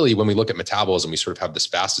what really, when we look at metabolism, we sort of have this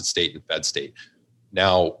fasted state and fed state.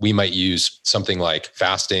 Now, we might use something like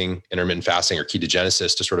fasting, intermittent fasting, or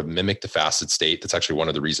ketogenesis to sort of mimic the fasted state. That's actually one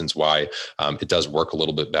of the reasons why it does work a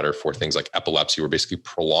little bit better for things like epilepsy. We're basically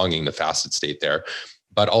prolonging the fasted state there.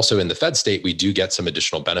 But also in the fed state, we do get some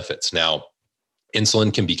additional benefits. Now,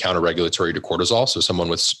 insulin can be counter-regulatory to cortisol. So someone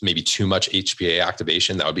with maybe too much HPA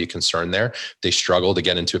activation, that would be a concern there. They struggle to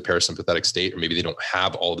get into a parasympathetic state, or maybe they don't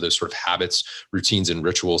have all of those sort of habits, routines, and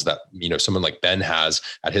rituals that, someone like Ben has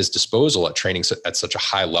at his disposal at training at such a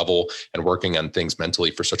high level and working on things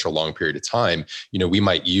mentally for such a long period of time. We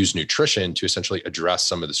might use nutrition to essentially address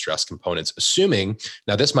some of the stress components, assuming,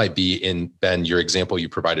 now this might be in, Ben, your example you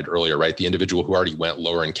provided earlier, right? The individual who already went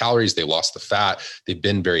lower in calories, they lost the fat, they've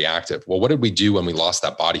been very active. Well, what did we do when we lost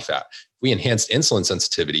that body fat? We enhanced insulin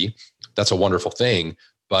sensitivity. That's a wonderful thing.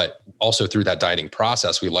 But also through that dieting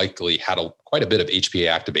process, we likely had quite a bit of HPA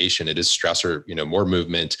activation. It is stressor, more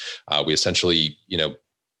movement. We essentially,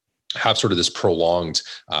 have sort of this prolonged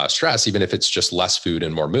stress, even if it's just less food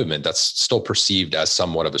and more movement, that's still perceived as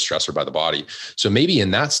somewhat of a stressor by the body. So maybe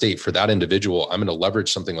in that state for that individual, I'm going to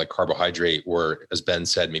leverage something like carbohydrate, or as Ben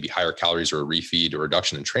said, maybe higher calories or a refeed or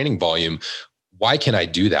reduction in training volume. Why can I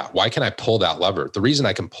do that? Why can I pull that lever? The reason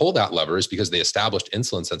I can pull that lever is because they established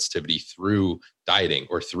insulin sensitivity through dieting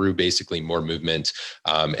or through basically more movement.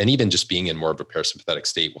 And even just being in more of a parasympathetic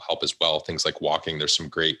state will help as well. Things like walking, there's some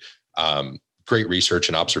great research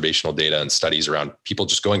and observational data and studies around people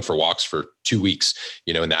just going for walks for 2 weeks,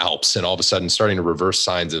 in the Alps, and all of a sudden starting to reverse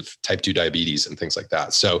signs of type 2 diabetes and things like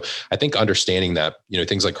that. So I think understanding that,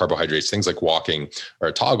 things like carbohydrates, things like walking are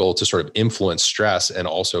a toggle to sort of influence stress, and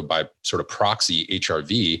also by sort of proxy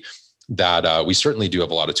HRV, that we certainly do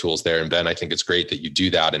have a lot of tools there. And Ben, I think it's great that you do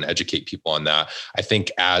that and educate people on that. I think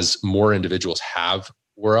as more individuals have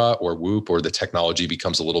Aura or Whoop, or the technology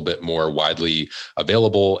becomes a little bit more widely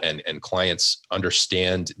available, and clients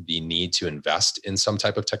understand the need to invest in some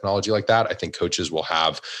type of technology like that, I think coaches will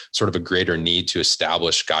have sort of a greater need to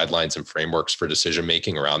establish guidelines and frameworks for decision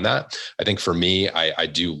making around that. I think for me, I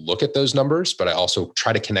do look at those numbers, but I also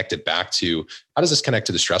try to connect it back to how does this connect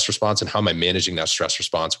to the stress response, and how am I managing that stress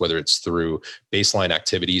response, whether it's through baseline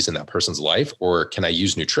activities in that person's life, or can I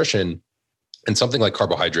use nutrition and something like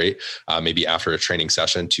carbohydrate, maybe after a training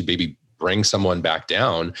session, to maybe bring someone back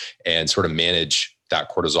down and sort of manage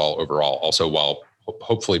that cortisol overall. Also, while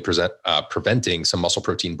hopefully preventing some muscle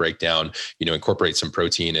protein breakdown, incorporate some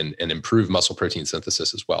protein and improve muscle protein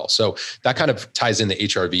synthesis as well. So that kind of ties in the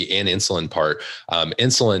HRV and insulin part.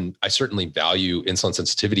 Insulin, I certainly value insulin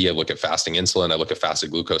sensitivity. I look at fasting insulin. I look at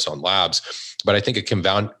fasted glucose on labs. But I think a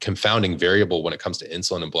confounding variable when it comes to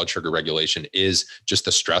insulin and blood sugar regulation is just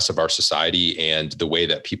the stress of our society and the way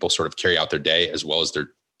that people sort of carry out their day, as well as their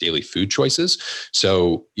daily food choices.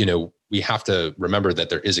 So, we have to remember that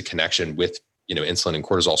there is a connection with insulin and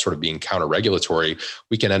cortisol sort of being counter-regulatory.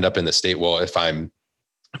 We can end up in the state, well, if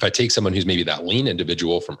I take someone who's maybe that lean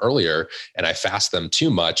individual from earlier and I fast them too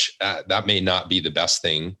much, that may not be the best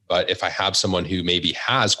thing. But if I have someone who maybe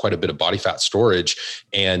has quite a bit of body fat storage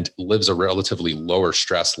and lives a relatively lower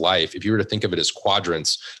stress life, if you were to think of it as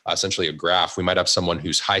quadrants, essentially a graph, we might have someone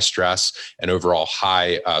who's high stress and overall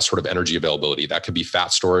high sort of energy availability. That could be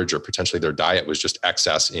fat storage, or potentially their diet was just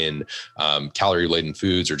excess in calorie-laden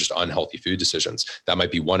foods or just unhealthy food decisions. That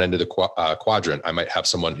might be one end of the quadrant. I might have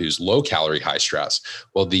someone who's low calorie, high stress.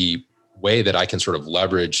 Well, the way that I can sort of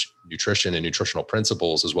leverage nutrition and nutritional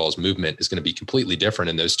principles as well as movement is going to be completely different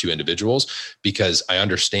in those two individuals, because I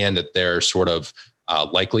understand that their sort of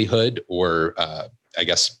likelihood, or I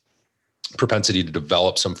guess propensity to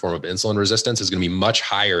develop some form of insulin resistance is going to be much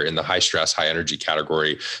higher in the high stress, high energy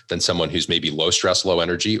category than someone who's maybe low stress, low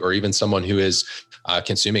energy, or even someone who is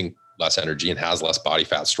consuming less energy and has less body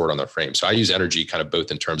fat stored on their frame. So I use energy kind of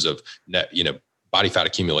both in terms of net, body fat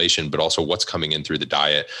accumulation, but also what's coming in through the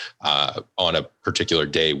diet on a particular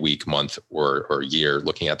day, week, month, or year,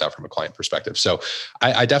 looking at that from a client perspective. So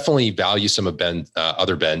I definitely value some of Ben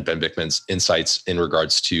Bickman's insights in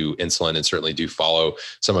regards to insulin, and certainly do follow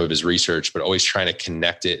some of his research, but always trying to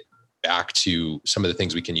connect it back to some of the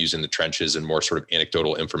things we can use in the trenches and more sort of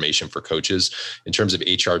anecdotal information for coaches. In terms of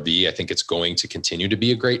HRV, I think it's going to continue to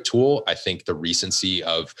be a great tool. I think the recency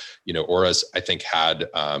of, Aura's, I think had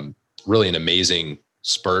really an amazing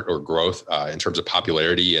spurt or growth in terms of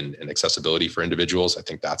popularity and accessibility for individuals. I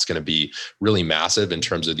think that's going to be really massive in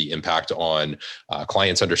terms of the impact on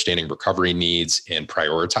clients understanding recovery needs and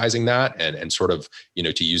prioritizing that, and sort of,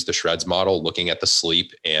 to use the Shreds model, looking at the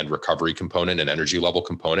sleep and recovery component and energy level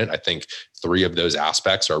component. I think 3 of those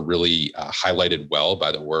aspects are really highlighted well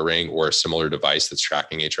by the Oura Ring or a similar device that's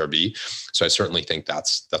tracking HRV. So I certainly think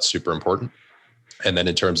that's super important. And then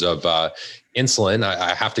in terms of insulin,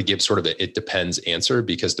 I have to give sort of a it depends answer,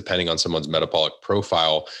 because depending on someone's metabolic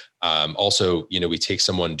profile, also, we take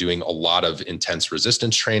someone doing a lot of intense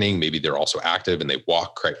resistance training. Maybe they're also active and they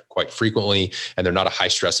walk quite frequently, and they're not a high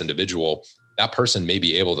stress individual. That person may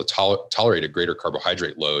be able to tolerate a greater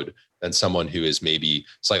carbohydrate load than someone who is maybe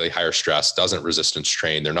slightly higher stress, doesn't resistance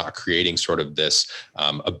train. They're not creating sort of this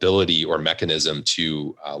ability or mechanism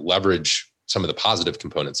to leverage some of the positive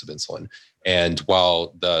components of insulin. And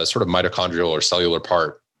while the sort of mitochondrial or cellular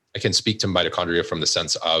part, I can speak to mitochondria from the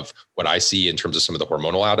sense of what I see in terms of some of the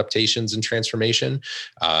hormonal adaptations and transformation.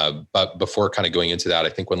 But before kind of going into that, I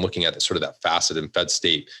think when looking at sort of that fasted and fed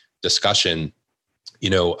state discussion,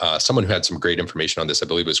 someone who had some great information on this, I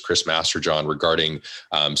believe it was Chris Masterjohn, regarding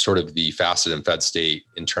sort of the fasted and fed state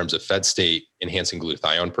in terms of fed state enhancing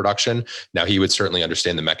glutathione production. Now, he would certainly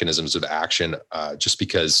understand the mechanisms of action just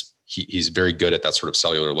because he's very good at that sort of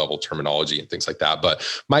cellular level terminology and things like that. But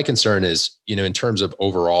my concern is, in terms of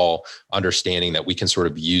overall understanding that we can sort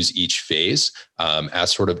of use each phase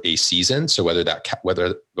as sort of a season. So whether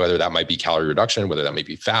that might be calorie reduction, whether that might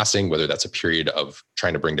be fasting, whether that's a period of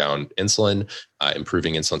trying to bring down insulin,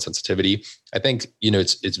 improving insulin sensitivity, I think,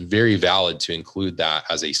 it's very valid to include that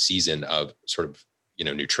as a season of sort of,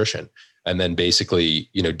 nutrition. And then basically,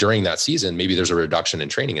 during that season, maybe there's a reduction in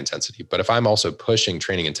training intensity. But if I'm also pushing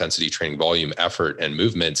training intensity, training volume, effort, and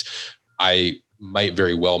movement, I might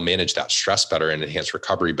very well manage that stress better and enhance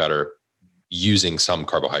recovery better using some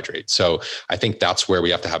carbohydrate. So I think that's where we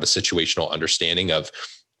have to have a situational understanding of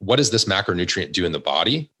what does this macronutrient do in the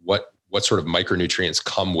body? What sort of micronutrients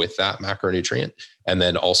come with that macronutrient? And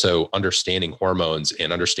then also understanding hormones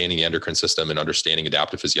and understanding the endocrine system and understanding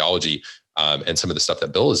adaptive physiology and some of the stuff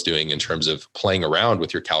that Bill is doing in terms of playing around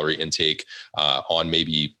with your calorie intake on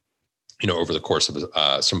maybe, over the course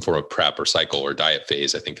of some form of prep or cycle or diet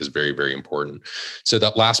phase, I think is very, very important. So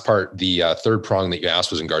that last part, the third prong that you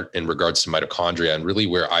asked was in regards to mitochondria, and really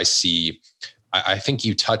where I think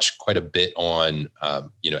you touch quite a bit on,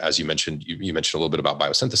 as you mentioned, you mentioned a little bit about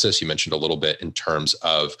biosynthesis. You mentioned a little bit in terms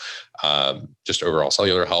of just overall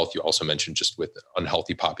cellular health. You also mentioned just with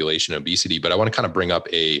unhealthy population obesity. But I want to kind of bring up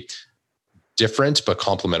a different but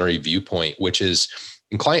complementary viewpoint, which is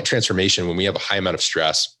in client transformation, when we have a high amount of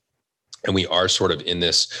stress and we are sort of in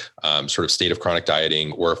this sort of state of chronic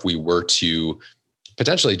dieting, or if we were to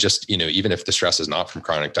potentially just, even if the stress is not from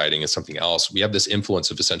chronic dieting, it's something else, we have this influence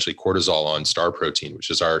of essentially cortisol on STAR protein, which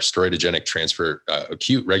is our steroidogenic transfer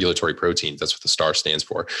acute regulatory protein. That's what the STAR stands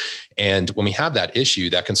for. And when we have that issue,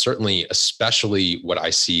 that can certainly, especially what I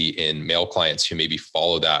see in male clients who maybe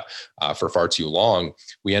follow that for far too long,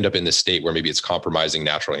 we end up in this state where maybe it's compromising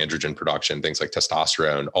natural androgen production, things like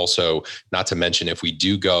testosterone. Also, not to mention, if we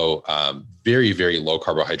do go very, very low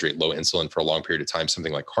carbohydrate, low insulin for a long period of time,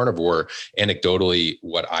 something like carnivore, anecdotally,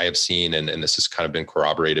 what I have seen, and this has kind of been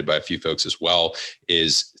corroborated by a few folks as well,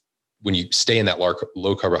 is when you stay in that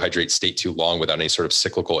low carbohydrate state too long without any sort of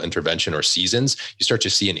cyclical intervention or seasons, you start to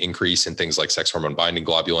see an increase in things like sex hormone binding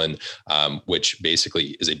globulin, which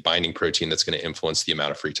basically is a binding protein that's going to influence the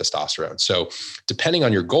amount of free testosterone. So depending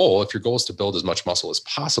on your goal, if your goal is to build as much muscle as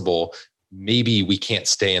possible, maybe we can't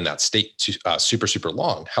stay in that state super, super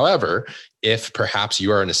long. However, if perhaps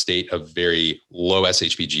you are in a state of very low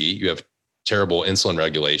SHBG, you have terrible insulin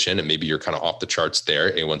regulation, and maybe you're kind of off the charts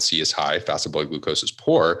there, A1C is high, fasted blood glucose is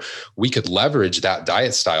poor, we could leverage that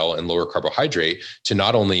diet style and lower carbohydrate to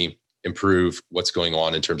not only improve what's going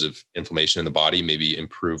on in terms of inflammation in the body, maybe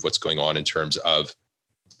improve what's going on in terms of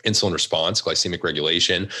insulin response, glycemic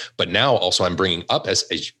regulation, but now also I'm bringing up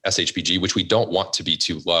SHBG, which we don't want to be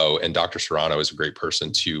too low. And Dr. Serrano is a great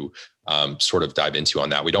person to sort of dive into on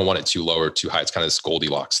that. We don't want it too low or too high. It's kind of this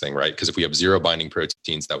Goldilocks thing, right? Because if we have zero binding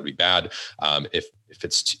proteins, that would be bad. If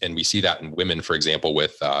it's, and we see that in women, for example,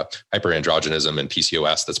 with hyperandrogenism and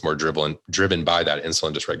PCOS, that's more driven by that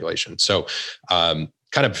insulin dysregulation. So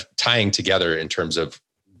kind of tying together in terms of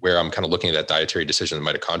where I'm kind of looking at that dietary decision,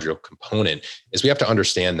 the mitochondrial component, is we have to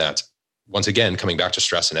understand that, once again, coming back to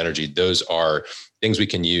stress and energy, those are things we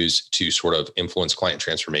can use to sort of influence client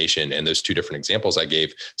transformation. And those two different examples I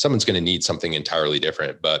gave, someone's going to need something entirely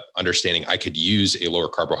different, but understanding I could use a lower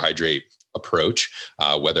carbohydrate approach,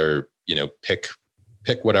 whether, pick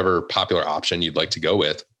whatever popular option you'd like to go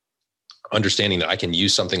with. Understanding that I can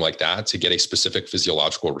use something like that to get a specific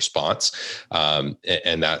physiological response,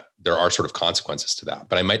 and that there are sort of consequences to that,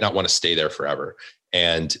 but I might not want to stay there forever.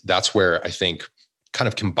 And that's where I think kind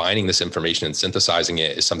of combining this information and synthesizing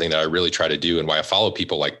it is something that I really try to do, and why I follow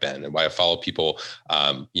people like Ben, and why I follow people,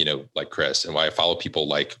 like Chris, and why I follow people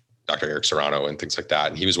like Dr. Eric Serrano and things like that.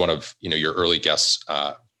 And he was one of, your early guests,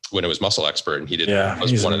 when it was Muscle Expert, and he did.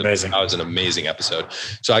 He's amazing. That was an amazing episode.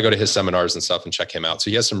 So I go to his seminars and stuff and check him out. So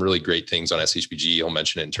he has some really great things on SHBG. He'll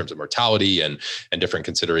mention it in terms of mortality and different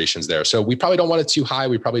considerations there. So we probably don't want it too high.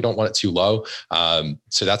 We probably don't want it too low.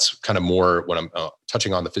 So that's kind of more when I'm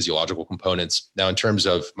touching on the physiological components. Now, in terms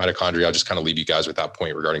of mitochondria, I'll just kind of leave you guys with that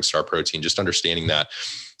point regarding STAR protein, just understanding that,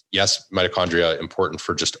 yes, mitochondria important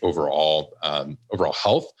for just overall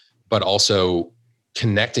health, but also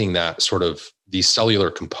connecting that sort of these cellular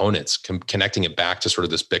components, connecting it back to sort of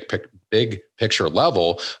this big picture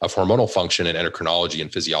level of hormonal function and endocrinology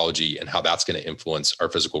and physiology, and how that's going to influence our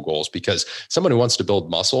physical goals. Because someone who wants to build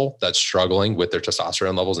muscle that's struggling with their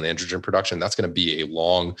testosterone levels and androgen production, that's going to be a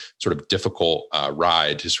long, sort of difficult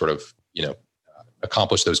ride to sort of,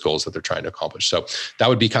 accomplish those goals that they're trying to accomplish. So that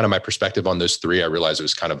would be kind of my perspective on those three. I realized it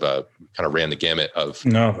was kind of ran the gamut of.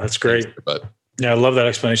 No, that's great. But Yeah, I love that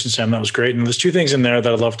explanation, Sam. That was great. And there's two things in there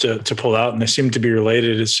that I'd love to pull out, and they seem to be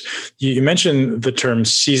related. Is you mentioned the term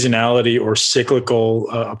seasonality or cyclical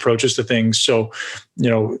approaches to things. So,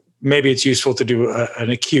 maybe it's useful to do an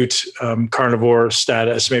acute carnivore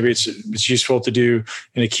status. Maybe it's useful to do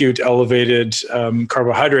an acute elevated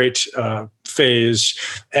carbohydrate phase.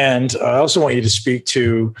 And I also want you to speak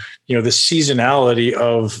to the seasonality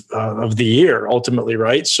of the year ultimately,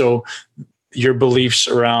 right? So your beliefs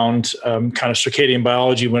around kind of circadian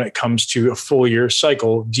biology when it comes to a full year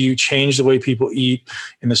cycle. Do you change the way people eat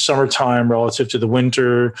in the summertime relative to the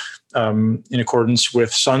winter in accordance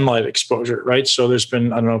with sunlight exposure, right? So there's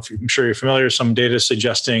been, I don't know if I'm sure you're familiar, some data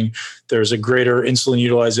suggesting there's a greater insulin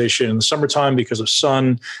utilization in the summertime because of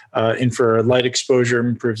sun, infrared light exposure,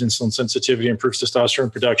 improves insulin sensitivity, improves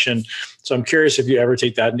testosterone production. So I'm curious if you ever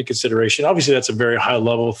take that into consideration. Obviously, that's a very high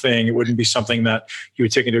level thing. It wouldn't be something that you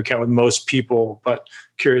would take into account with most people, but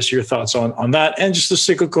curious your thoughts on that and just the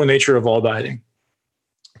cyclical nature of all dieting.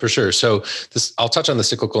 For sure. So I'll touch on the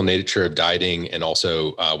cyclical nature of dieting, and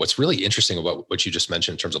also what's really interesting about what you just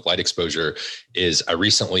mentioned in terms of light exposure is I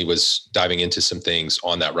recently was diving into some things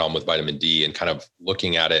on that realm with vitamin D and kind of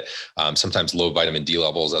looking at it, sometimes low vitamin D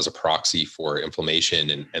levels as a proxy for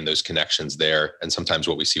inflammation and those connections there, and sometimes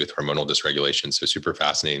what we see with hormonal dysregulation. So super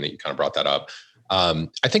fascinating that you kind of brought that up.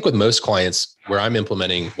 I think with most clients, where I'm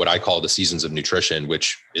implementing what I call the seasons of nutrition,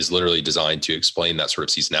 which is literally designed to explain that sort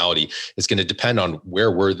of seasonality, is going to depend on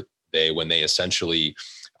where were they when they essentially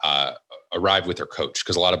arrive with their coach.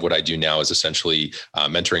 Because a lot of what I do now is essentially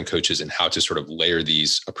mentoring coaches and how to sort of layer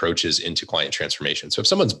these approaches into client transformation. So if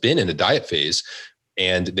someone's been in a diet phase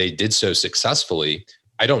and they did so successfully,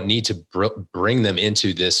 I don't need to bring them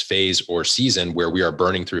into this phase or season where we are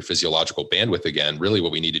burning through physiological bandwidth again. Really,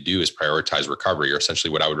 what we need to do is prioritize recovery, or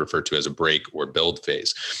essentially what I would refer to as a break or build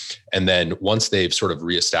phase. And then once they've sort of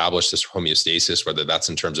reestablished this homeostasis, whether that's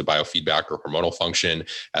in terms of biofeedback or hormonal function,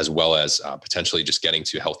 as well as potentially just getting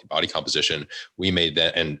to healthy body composition, we may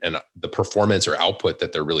then, and the performance or output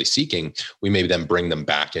that they're really seeking, we may then bring them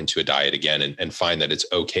back into a diet again and find that it's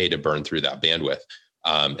okay to burn through that bandwidth.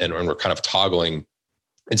 And we're kind of toggling.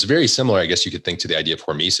 It's very similar, I guess you could think, to the idea of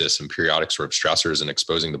hormesis and periodic sort of stressors and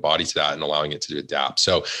exposing the body to that and allowing it to adapt.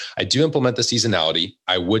 So I do implement the seasonality.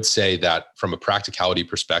 I would say that from a practicality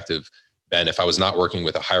perspective, Ben, if I was not working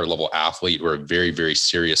with a higher level athlete or a very, very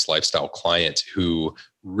serious lifestyle client who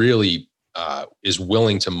really is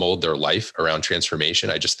willing to mold their life around transformation,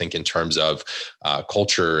 I just think in terms of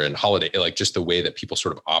culture and holiday, like just the way that people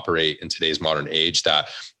sort of operate in today's modern age, that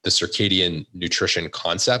the circadian nutrition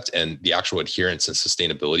concept and the actual adherence and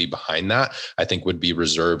sustainability behind that, I think would be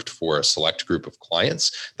reserved for a select group of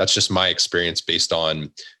clients. That's just my experience based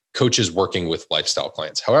on coaches working with lifestyle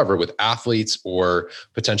clients. However, with athletes or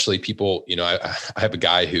potentially people, I have a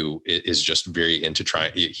guy who is just very into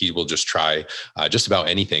trying, he will just try just about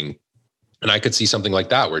anything. And I could see something like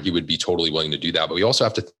that where he would be totally willing to do that. But we also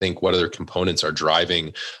have to think what other components are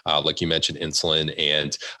driving, like you mentioned, insulin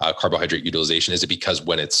and carbohydrate utilization. Is it because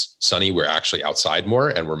when it's sunny, we're actually outside more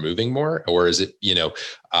and we're moving more? Or is it, or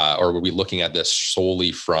are we looking at this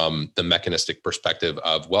solely from the mechanistic perspective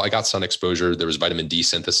of, well, I got sun exposure, there was vitamin D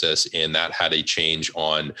synthesis, and that had a change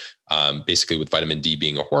on basically with vitamin D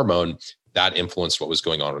being a hormone, that influenced what was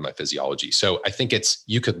going on with my physiology. So I think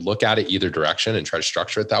you could look at it either direction and try to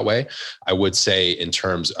structure it that way. I would say in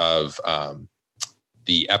terms of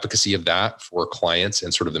the efficacy of that for clients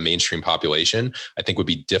and sort of the mainstream population, I think would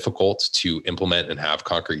be difficult to implement and have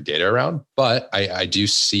concrete data around. But I do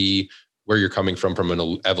see where you're coming from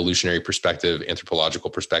an evolutionary perspective, anthropological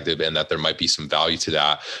perspective, and that there might be some value to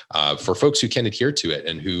that for folks who can adhere to it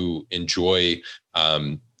and who enjoy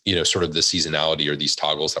sort of the seasonality or these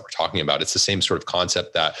toggles that we're talking about. It's the same sort of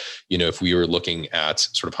concept that, if we were looking at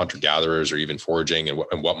sort of hunter-gatherers or even foraging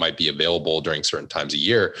and what might be available during certain times of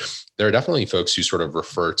year, there are definitely folks who sort of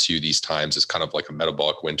refer to these times as kind of like a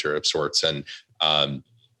metabolic winter of sorts. And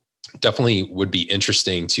definitely would be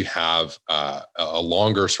interesting to have a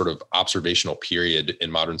longer sort of observational period in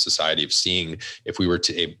modern society of seeing if we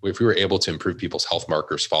were able to improve people's health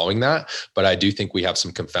markers following that. But I do think we have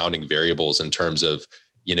some confounding variables in terms of,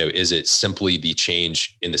 is it simply the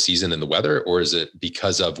change in the season and the weather, or is it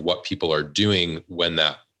because of what people are doing when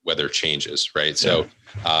that weather changes, right? So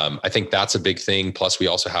I think that's a big thing. Plus, we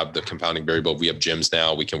also have the compounding variable. We have gyms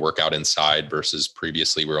now. We can work out inside versus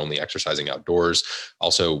previously we're only exercising outdoors.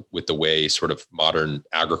 Also, with the way sort of modern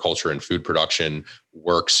agriculture and food production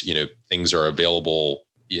works, things are available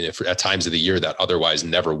at times of the year that otherwise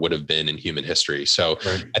never would have been in human history. So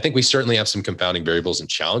Right. I think we certainly have some confounding variables and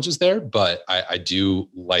challenges there, but I do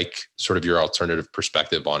like sort of your alternative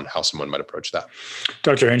perspective on how someone might approach that.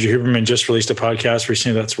 Dr. Andrew Huberman just released a podcast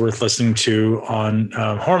recently that's worth listening to on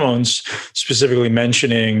hormones, specifically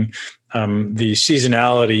mentioning the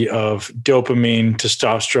seasonality of dopamine,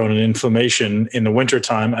 testosterone, and inflammation in the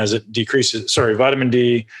wintertime as it decreases. Vitamin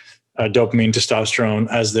D, dopamine, testosterone,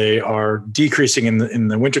 as they are decreasing in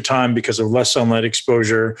the wintertime because of less sunlight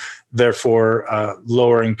exposure, therefore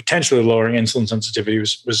potentially lowering insulin sensitivity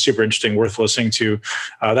was super interesting, worth listening to.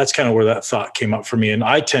 That's kind of where that thought came up for me. And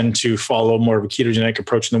I tend to follow more of a ketogenic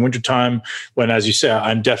approach in the wintertime when, as you say,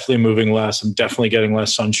 I'm definitely moving less, I'm definitely getting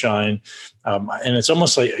less sunshine. And it's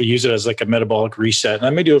almost like I use it as like a metabolic reset. And I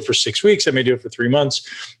may do it for 6 weeks. I may do it for 3 months,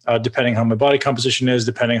 depending how my body composition is,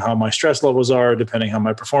 depending how my stress levels are, depending how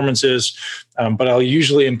my performance is. But I'll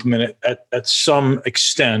usually implement it at some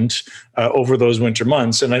extent over those winter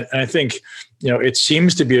months. And I think, it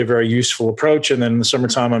seems to be a very useful approach. And then in the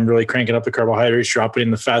summertime, I'm really cranking up the carbohydrates, dropping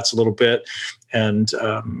in the fats a little bit. And,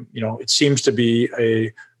 it seems to be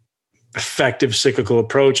a effective cyclical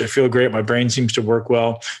approach. I feel great. My brain seems to work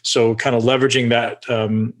well. So kind of leveraging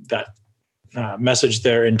that message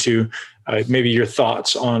there into maybe your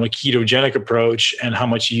thoughts on a ketogenic approach and how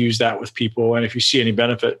much you use that with people, and if you see any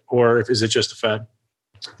benefit, or is it just a fad?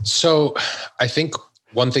 So I think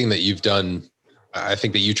one thing that you've done, I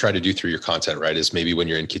think that you try to do through your content, right, is maybe when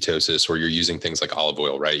you're in ketosis or you're using things like olive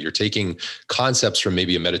oil, right, you're taking concepts from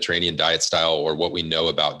maybe a Mediterranean diet style or what we know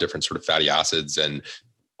about different sort of fatty acids and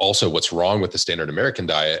also what's wrong with the standard American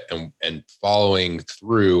diet and following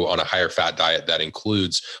through on a higher fat diet that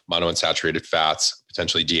includes monounsaturated fats,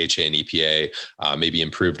 potentially DHA and EPA, maybe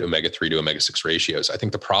improved omega-3 to omega-6 ratios. I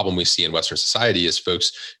think the problem we see in Western society is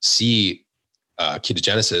folks see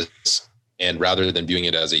ketogenesis, and rather than viewing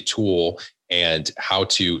it as a tool and how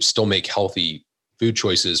to still make healthy food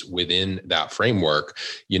choices within that framework,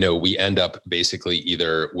 we end up basically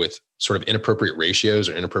either with sort of inappropriate ratios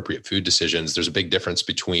or inappropriate food decisions. There's a big difference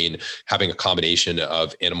between having a combination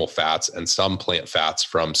of animal fats and some plant fats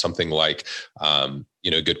from something like,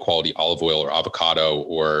 good quality olive oil or avocado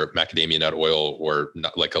or macadamia nut oil, or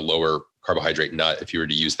like a lower carbohydrate nut, if you were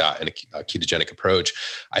to use that in a ketogenic approach.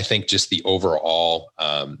 I think just the overall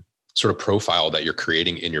sort of profile that you're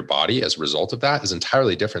creating in your body as a result of that is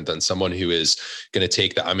entirely different than someone who is going to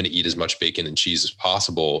take I'm going to eat as much bacon and cheese as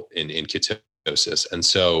possible in ketosis. And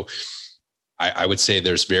so I would say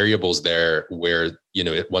there's variables there where,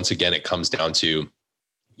 once again, it comes down to,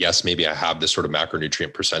 yes, maybe I have this sort of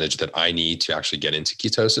macronutrient percentage that I need to actually get into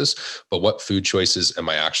ketosis, but what food choices am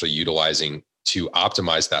I actually utilizing to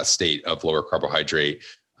optimize that state of lower carbohydrate?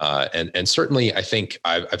 And certainly, I think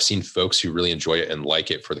I've seen folks who really enjoy it and like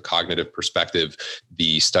it for the cognitive perspective.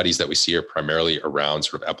 The studies that we see are primarily around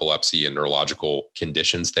sort of epilepsy and neurological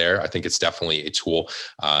conditions there. I think it's definitely a tool.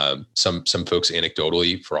 Some folks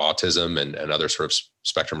anecdotally for autism and other sort of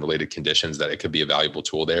spectrum-related conditions that it could be a valuable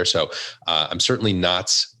tool there. So I'm certainly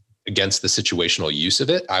not against the situational use of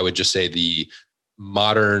it. I would just say the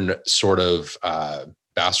modern sort of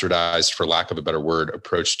bastardized, for lack of a better word,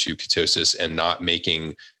 approach to ketosis and not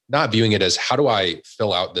viewing it as how do I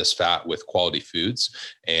fill out this fat with quality foods,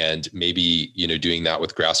 and maybe, doing that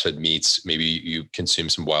with grass-fed meats. Maybe you consume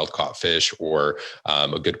some wild caught fish or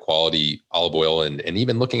a good quality olive oil, and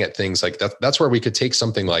even looking at things like that. That's where we could take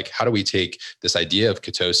something like, how do we take this idea of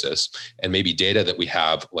ketosis and maybe data that we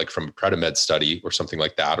have like from a Predimed study or something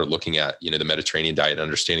like that, or looking at, the Mediterranean diet and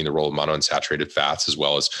understanding the role of monounsaturated fats as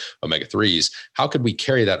well as omega-3s. How could we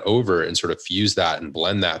carry that over and sort of fuse that and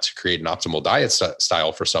blend that to create an optimal diet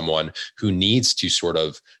style for someone who needs to sort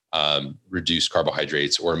of reduce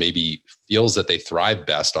carbohydrates, or maybe feels that they thrive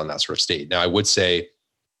best on that sort of state? Now, I would say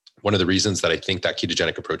one of the reasons that I think that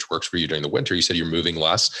ketogenic approach works for you during the winter, you said you're moving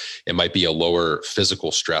less. It might be a lower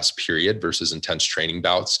physical stress period versus intense training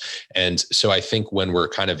bouts. And so I think when we're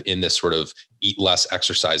kind of in this sort of eat less,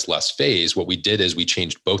 exercise less phase, what we did is we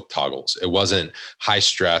changed both toggles. It wasn't high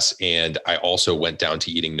stress, and I also went down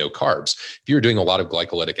to eating no carbs. If you're doing a lot of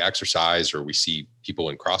glycolytic exercise, or we see people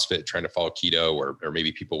in CrossFit trying to follow keto, or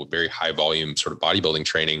maybe people with very high volume sort of bodybuilding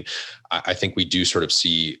training, I think we do sort of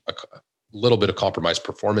see a little bit of compromised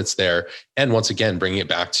performance there. And once again, bringing it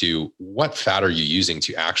back to what fat are you using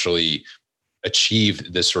to actually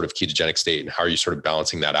achieve this sort of ketogenic state, and how are you sort of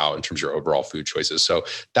balancing that out in terms of your overall food choices? So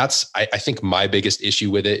that's, I think my biggest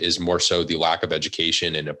issue with it is more so the lack of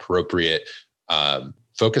education and appropriate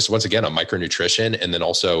focus, once again, on micronutrition. And then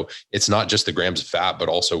also, it's not just the grams of fat, but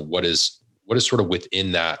also what is sort of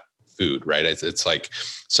within that food, right? It's like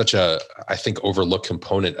such a, I think, overlooked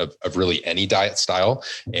component of really any diet style.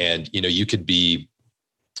 And, you could be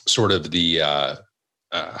sort of the,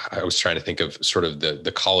 I was trying to think of sort of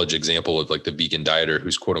the college example of like the vegan dieter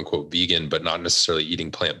who's quote unquote vegan, but not necessarily eating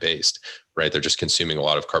plant-based, right? They're just consuming a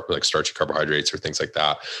lot of like starchy carbohydrates or things like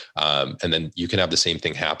that. And then you can have the same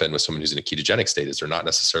thing happen with someone who's in a ketogenic state, is they're not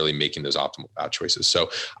necessarily making those optimal fat choices. So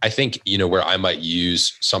I think, where I might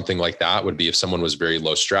use something like that would be if someone was very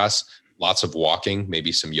low stress, lots of walking,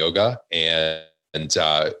 maybe some yoga, and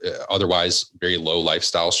otherwise very low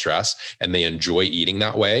lifestyle stress, and they enjoy eating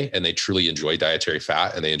that way, and they truly enjoy dietary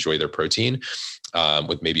fat, and they enjoy their protein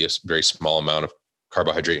with maybe a very small amount of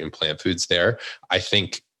carbohydrate and plant foods there. I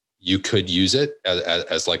think you could use it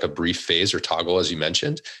as like a brief phase or toggle, as you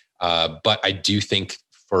mentioned. But I do think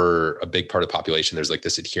for a big part of the population, there's like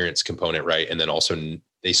this adherence component, right? And then also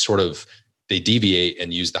they deviate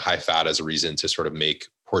and use the high fat as a reason to sort of make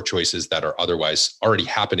poor choices that are otherwise already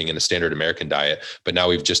happening in a standard American diet. But now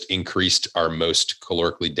we've just increased our most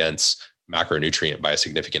calorically dense macronutrient by a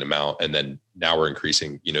significant amount. And then now we're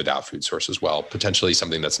increasing, that food source as well, potentially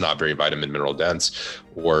something that's not very vitamin mineral dense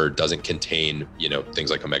or doesn't contain, things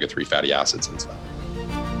like omega-3 fatty acids and stuff.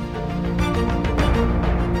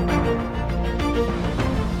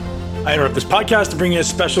 I interrupt this podcast to bring you a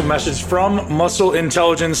special message from Muscle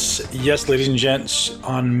Intelligence. Yes, ladies and gents,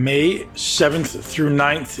 on May 7th through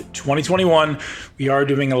 9th, 2021, we are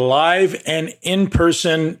doing a live and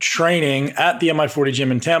in-person training at the MI40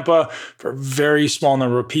 gym in Tampa for a very small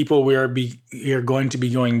number of people. We are going to be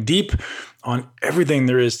going deep on everything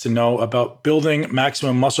there is to know about building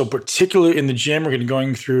maximum muscle, particularly in the gym. We're going to be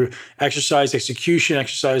going through exercise execution,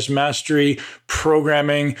 exercise mastery,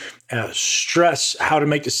 programming, stress, how to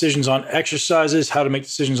make decisions on exercises, how to make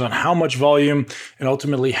decisions on how much volume, and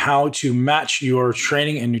ultimately how to match your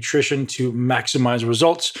training and nutrition to maximize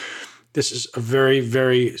results. This is a very,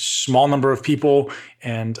 very small number of people,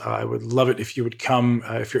 and I would love it if you would come.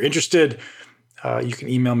 If you're interested, you can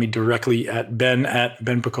email me directly at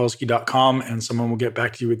ben@benpakulski.com, and someone will get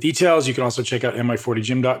back to you with details. You can also check out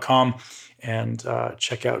mi40gym.com and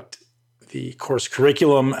check out the course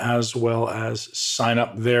curriculum, as well as sign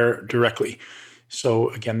up there directly. So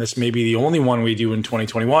again, this may be the only one we do in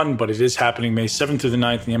 2021, but it is happening May 7th through the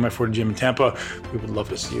 9th in the MI40 gym in Tampa. We would love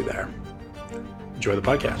to see you there. Enjoy the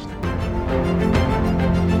podcast.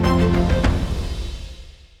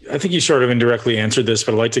 I think you sort of indirectly answered this,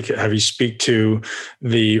 but I'd like to have you speak to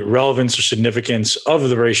the relevance or significance of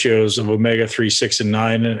the ratios of omega-3, 6, and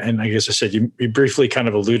 9. And I guess I said you briefly kind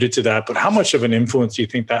of alluded to that, but how much of an influence do you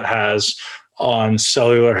think that has on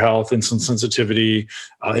cellular health, insulin sensitivity,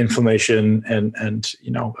 inflammation, and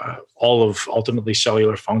all of ultimately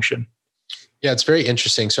cellular function? Yeah, it's very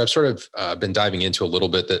interesting. So I've sort of been diving into a little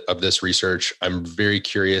bit of this research. I'm very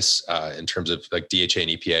curious in terms of like DHA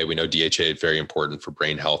and EPA. We know DHA is very important for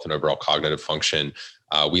brain health and overall cognitive function.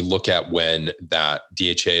 We look at when that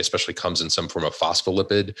DHA especially comes in some form of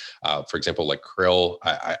phospholipid, for example, like krill.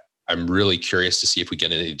 I'm really curious to see if we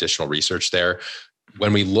get any additional research there.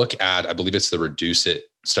 When we look at, I believe it's the Reduce It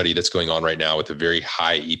study that's going on right now with a very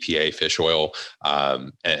high EPA fish oil,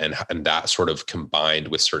 and that sort of combined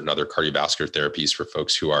with certain other cardiovascular therapies for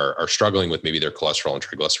folks who are struggling with maybe their cholesterol and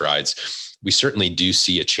triglycerides. We certainly do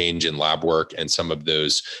see a change in lab work and some of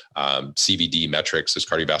those CVD metrics, those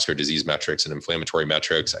cardiovascular disease metrics and inflammatory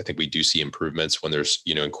metrics. I think we do see improvements when there's,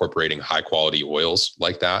 incorporating high quality oils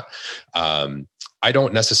like that. I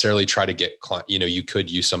don't necessarily try to get, you could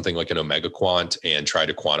use something like an Omega Quant and try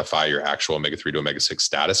to quantify your actual omega-3 to omega-6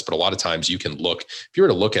 status. But a lot of times you can look, if you were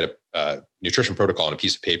to look at a nutrition protocol on a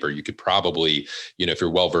piece of paper, you could probably, if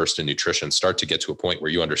you're well-versed in nutrition, start to get to a point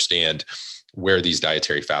where you understand where these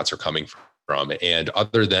dietary fats are coming from. And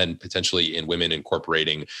other than potentially in women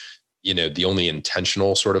incorporating, the only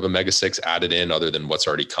intentional sort of omega-6 added in other than what's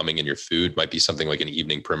already coming in your food might be something like an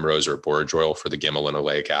evening primrose or a borage oil for the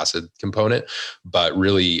gamma-linoleic acid component. But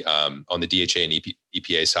really on the DHA and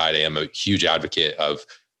EPA side, I am a huge advocate of,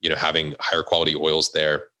 having higher quality oils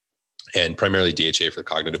there, and primarily DHA for the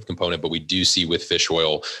cognitive component. But we do see with fish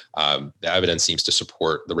oil, the evidence seems to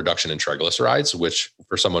support the reduction in triglycerides, which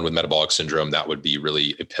for someone with metabolic syndrome, that would be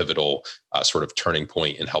really a pivotal sort of turning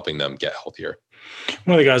point in helping them get healthier.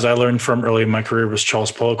 One of the guys I learned from early in my career was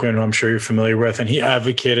Charles Poliquin, who I'm sure you're familiar with, and he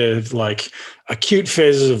advocated like acute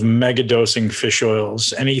phases of mega dosing fish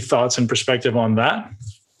oils. Any thoughts and perspective on that?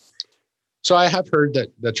 So I have heard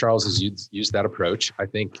that Charles has used that approach. I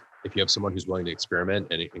think if you have someone who's willing to experiment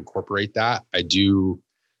and incorporate that, I do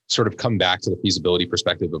sort of come back to the feasibility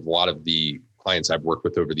perspective of a lot of the clients I've worked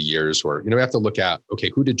with over the years, where, we have to look at,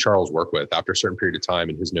 okay, who did Charles work with after a certain period of time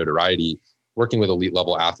in his notoriety? working with elite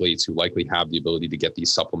level athletes who likely have the ability to get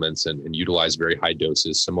these supplements and utilize very high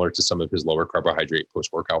doses, similar to some of his lower carbohydrate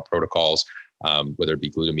post-workout protocols, whether it be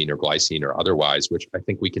glutamine or glycine or otherwise, which I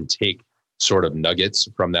think we can take sort of nuggets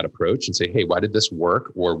from that approach and say, hey, why did this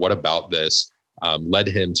work? Or what about this led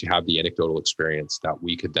him to have the anecdotal experience that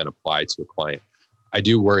we could then apply to a client? I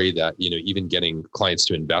do worry that, even getting clients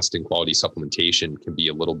to invest in quality supplementation can be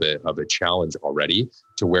a little bit of a challenge already,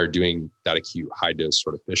 to where doing that acute high dose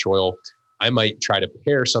sort of fish oil, I might try to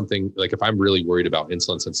pair something like, if I'm really worried about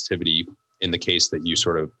insulin sensitivity in the case that you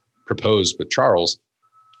sort of proposed with Charles,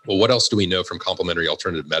 well, what else do we know from complementary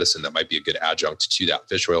alternative medicine that might be a good adjunct to that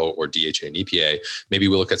fish oil or DHA and EPA? Maybe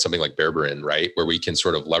we look at something like berberine, right? Where we can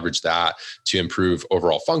sort of leverage that to improve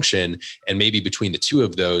overall function. And maybe between the two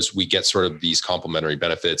of those, we get sort of these complementary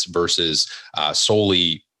benefits versus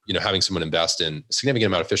solely, having someone invest in a significant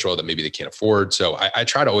amount of fish oil that maybe they can't afford. So I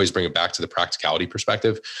try to always bring it back to the practicality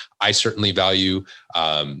perspective. I certainly value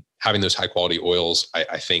having those high quality oils.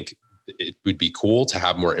 I think it would be cool to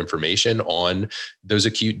have more information on those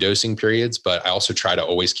acute dosing periods, but I also try to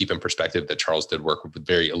always keep in perspective that Charles did work with a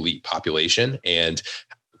very elite population and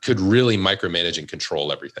could really micromanage and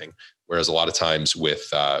control everything. Whereas a lot of times with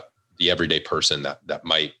the everyday person,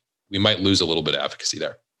 we might lose a little bit of efficacy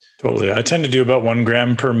there. Totally. I tend to do about 1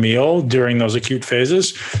 gram per meal during those acute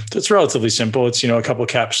phases. It's relatively simple. It's, a couple of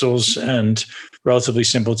capsules and relatively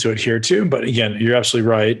simple to adhere to. But again, you're absolutely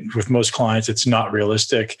right. With most clients, it's not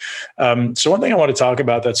realistic. So one thing I want to talk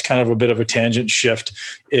about that's kind of a bit of a tangent shift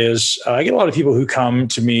is I get a lot of people who come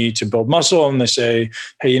to me to build muscle and they say,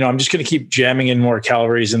 hey, I'm just going to keep jamming in more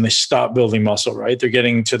calories, and they stop building muscle, right? They're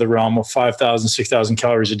getting to the realm of 5,000, 6,000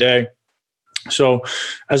 calories a day. So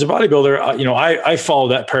as a bodybuilder, I follow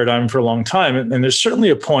that paradigm for a long time. And there's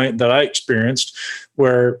certainly a point that I experienced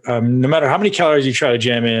where no matter how many calories you try to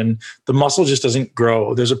jam in, the muscle just doesn't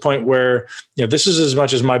grow. There's a point where, this is as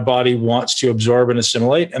much as my body wants to absorb and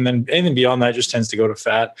assimilate. And then anything beyond that just tends to go to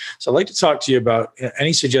fat. So I'd like to talk to you about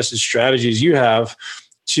any suggested strategies you have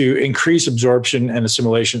to increase absorption and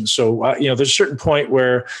assimilation. So, there's a certain point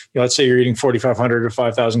where, let's say you're eating 4,500 or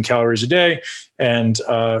 5,000 calories a day, and,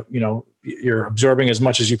 you're absorbing as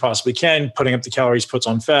much as you possibly can, putting up the calories, puts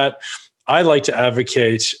on fat. I like to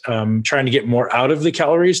advocate trying to get more out of the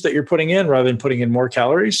calories that you're putting in rather than putting in more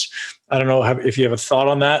calories. I don't know if you have a thought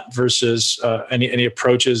on that versus any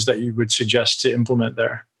approaches that you would suggest to implement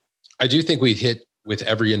there. I do think we hit with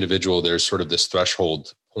every individual, there's sort of this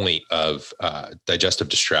threshold point of digestive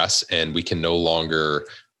distress, and we can no longer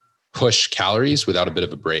push calories without a bit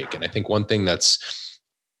of a break. And I think one thing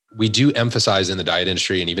we do emphasize in the diet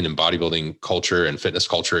industry and even in bodybuilding culture and fitness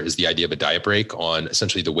culture is the idea of a diet break on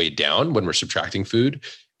essentially the way down when we're subtracting food.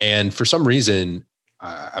 And for some reason,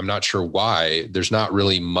 I'm not sure why, there's not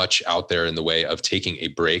really much out there in the way of taking a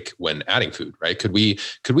break when adding food, right? Could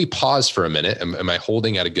we pause for a minute? Am I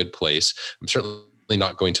holding at a good place? I'm certainly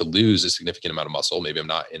not going to lose a significant amount of muscle. Maybe I'm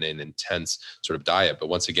not in an intense sort of diet, but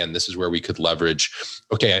once again, this is where we could leverage,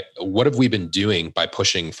 okay, what have we been doing by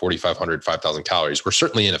pushing 4,500, 5,000 calories? We're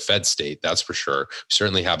certainly in a fed state, that's for sure. We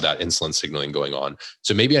certainly have that insulin signaling going on.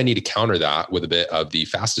 So maybe I need to counter that with a bit of the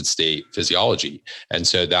fasted state physiology. And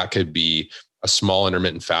so that could be a small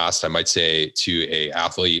intermittent fast. I might say to a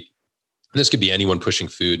athlete, and this could be anyone pushing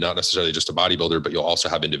food, not necessarily just a bodybuilder, but you'll also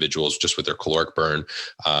have individuals just with their caloric burn.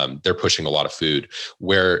 They're pushing a lot of food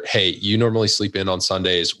where, hey, you normally sleep in on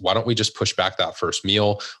Sundays. Why don't we just push back that first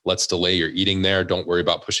meal? Let's delay your eating there. Don't worry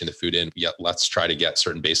about pushing the food in yet. Let's try to get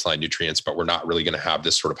certain baseline nutrients, but we're not really going to have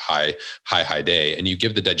this sort of high day. And you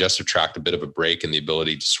give the digestive tract a bit of a break and the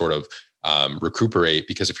ability to sort of recuperate,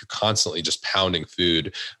 because if you're constantly just pounding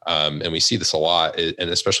food, and we see this a lot,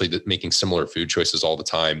 and especially making similar food choices all the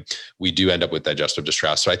time, we do end up with digestive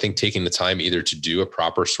distress. So I think taking the time either to do a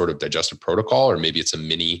proper sort of digestive protocol, or maybe it's a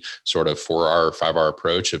mini sort of 4-hour, 5-hour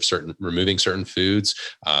approach of removing certain foods,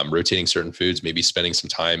 rotating certain foods, maybe spending some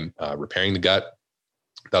time repairing the gut.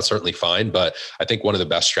 That's certainly fine. But I think one of the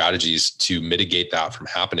best strategies to mitigate that from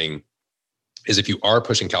happening is if you are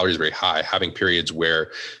pushing calories very high, having periods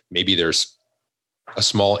where maybe there's a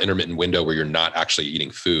small intermittent window where you're not actually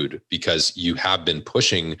eating food because you have been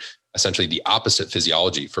pushing essentially the opposite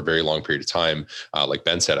physiology for a very long period of time. Like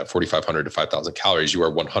Ben said, at 4,500 to 5,000 calories, you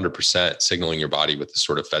are 100% signaling your body with this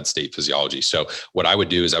sort of fed state physiology. So what I would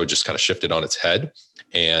do is I would just kind of shift it on its head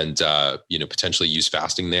and, potentially use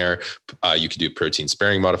fasting there. You could do protein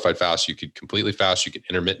sparing modified fast. You could completely fast. You could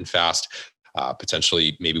intermittent fast.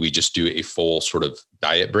 Potentially, maybe we just do a full sort of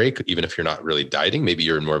diet break, even if you're not really dieting. Maybe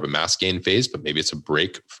you're in more of a mass gain phase, but maybe it's a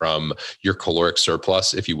break from your caloric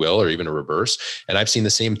surplus, if you will, or even a reverse. And I've seen the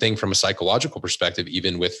same thing from a psychological perspective,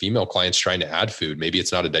 even with female clients trying to add food. Maybe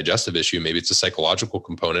it's not a digestive issue. Maybe it's a psychological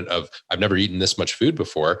component of, I've never eaten this much food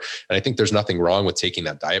before. And I think there's nothing wrong with taking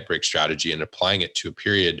that diet break strategy and applying it to a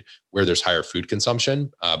period where there's higher food consumption,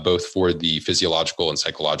 both for the physiological and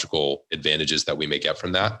psychological advantages that we may get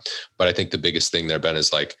from that. But I think the biggest thing there, Ben,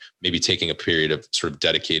 is like maybe taking a period of sort of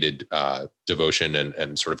dedicated devotion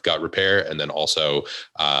and sort of gut repair, and then also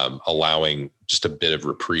allowing just a bit of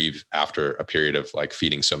reprieve after a period of like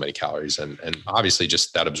feeding so many calories. And obviously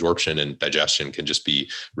just that absorption and digestion can just be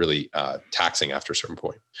really taxing after a certain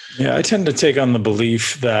point. Yeah, I tend to take on the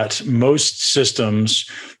belief that most systems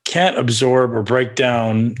can't absorb or break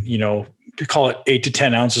down, call it 8 to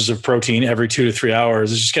 10 ounces of protein every 2 to 3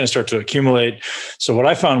 hours. It's just going to start to accumulate. So what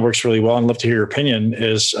I found works really well, and I'd love to hear your opinion,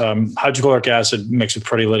 is hydrochloric acid mixed with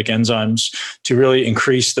proteolytic enzymes to really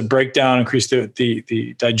increase the breakdown, increase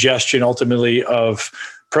the digestion ultimately of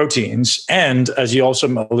proteins. And as you also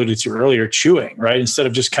alluded to earlier, chewing, right? Instead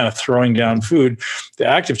of just kind of throwing down food, the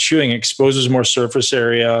act of chewing exposes more surface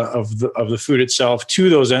area of the food itself to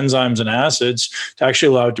those enzymes and acids to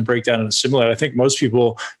actually allow it to break down and assimilate. I think most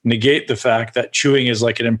people negate the fact that chewing is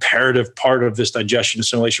like an imperative part of this digestion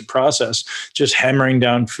assimilation process, just hammering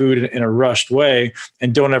down food in a rushed way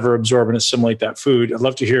and don't ever absorb and assimilate that food. I'd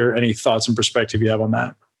love to hear any thoughts and perspective you have on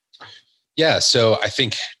that. Yeah. So I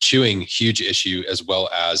think chewing, huge issue, as well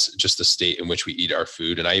as just the state in which we eat our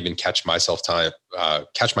food. And I even catch myself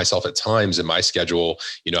at times in my schedule,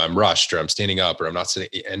 I'm rushed or I'm standing up or I'm not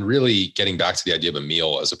sitting, and really getting back to the idea of a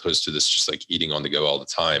meal as opposed to this just like eating on the go all the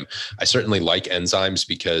time. I certainly like enzymes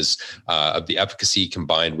because of the efficacy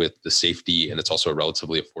combined with the safety. And it's also a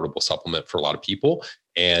relatively affordable supplement for a lot of people.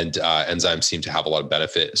 And enzymes seem to have a lot of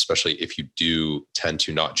benefit, especially if you do tend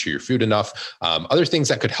to not chew your food enough. Other things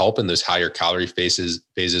that could help in those higher calorie phases,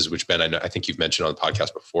 which Ben, I think you've mentioned on the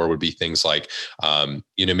podcast before, would be things like,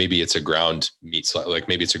 maybe it's a ground meat, like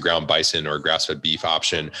maybe it's a ground bison or a grass-fed beef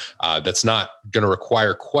option that's not going to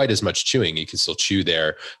require quite as much chewing. You can still chew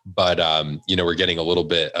there, but we're getting a little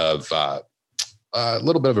bit of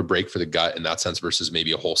a break for the gut in that sense versus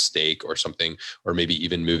maybe a whole steak or something, or maybe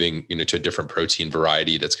even moving, to a different protein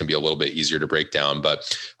variety that's going to be a little bit easier to break down.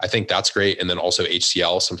 But I think that's great. And then also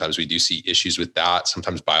HCl, sometimes we do see issues with that,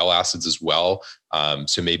 sometimes bile acids as well.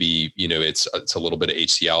 So maybe, it's a little bit of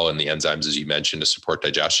HCl and the enzymes, as you mentioned, to support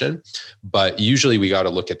digestion. But usually we got to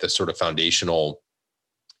look at the sort of foundational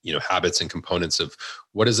habits and components of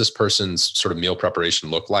what does this person's sort of meal preparation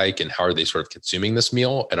look like and how are they sort of consuming this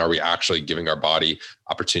meal? And are we actually giving our body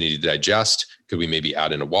opportunity to digest? Could we maybe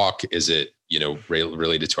add in a walk? Is it,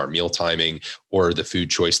 related to our meal timing, or the food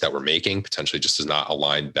choice that we're making potentially just does not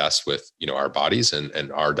align best with, our bodies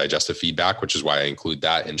and our digestive feedback, which is why I include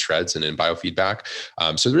that in shreds and in biofeedback.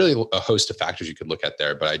 So really a host of factors you could look at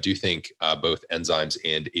there, but I do think both enzymes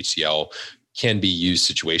and HCl can be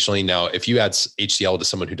used situationally. Now, if you add HCl to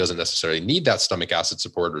someone who doesn't necessarily need that stomach acid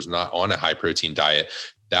support or is not on a high protein diet,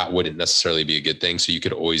 that wouldn't necessarily be a good thing. So you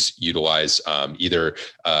could always utilize either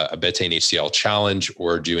a betaine HCl challenge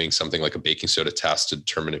or doing something like a baking soda test to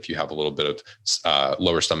determine if you have a little bit of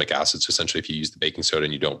lower stomach acid. So essentially, if you use the baking soda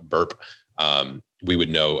and you don't burp, we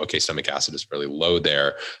would know, okay, stomach acid is fairly low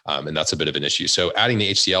there. And that's a bit of an issue. So adding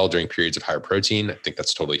the HCl during periods of higher protein, I think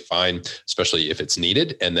that's totally fine, especially if it's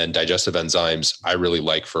needed. And then digestive enzymes, I really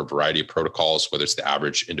like for a variety of protocols, whether it's the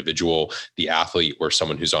average individual, the athlete, or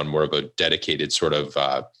someone who's on more of a dedicated sort of,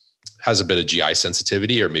 has a bit of GI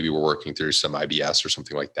sensitivity, or maybe we're working through some IBS or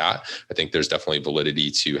something like that. I think there's definitely validity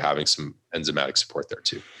to having some enzymatic support there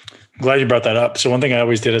too. Glad you brought that up. So one thing I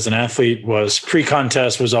always did as an athlete was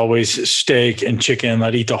pre-contest was always steak and chicken.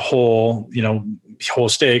 I'd eat the whole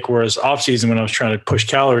steak. Whereas off season, when I was trying to push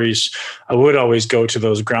calories, I would always go to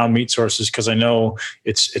those ground meat sources because I know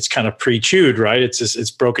it's kind of pre-chewed, right?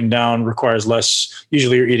 It's broken down, requires less.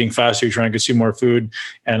 Usually you're eating faster, you're trying to consume more food.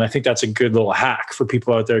 And I think that's a good little hack for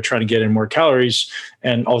people out there trying to get in more calories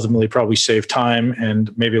and ultimately probably save time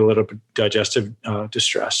and maybe a little bit digestive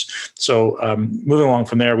distress. So moving along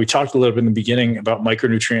from there, we talked a little bit in the beginning about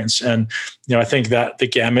micronutrients. And, I think that the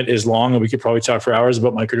gamut is long and we could probably talk for hours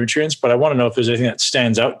about micronutrients, but I want to know if there's anything that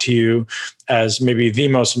stands out to you as maybe the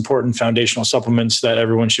most important foundational supplements that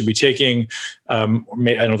everyone should be taking. I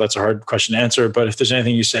know that's a hard question to answer, but if there's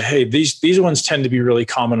anything you say, hey, these ones tend to be really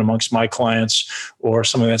common amongst my clients, or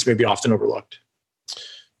something that's maybe often overlooked.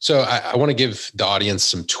 So I want to give the audience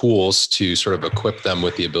some tools to sort of equip them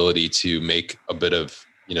with the ability to make a bit of,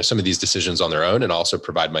 some of these decisions on their own, and also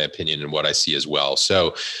provide my opinion and what I see as well.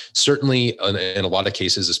 So certainly in a lot of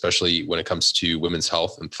cases, especially when it comes to women's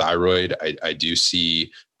health and thyroid, I do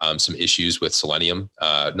see some issues with selenium.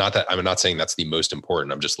 Not that I'm not saying that's the most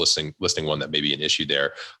important. I'm just listing one that may be an issue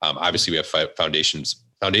there. Obviously, we have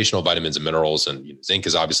foundational vitamins and minerals, and zinc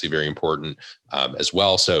is obviously very important as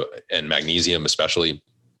well. So, and magnesium especially.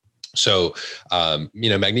 So,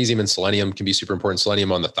 magnesium and selenium can be super important.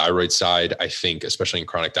 Selenium on the thyroid side, I think, especially in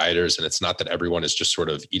chronic dieters, and it's not that everyone is just sort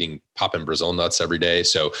of eating popping Brazil nuts every day.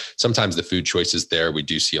 So sometimes the food choices there, we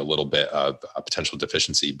do see a little bit of a potential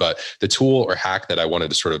deficiency. But the tool or hack that I wanted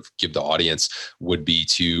to sort of give the audience would be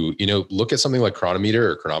to, look at something like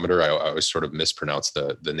chronometer. I always sort of mispronounce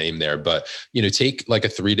the name there, but, take like a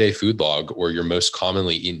 3-day food log or your most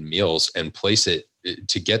commonly eaten meals and place it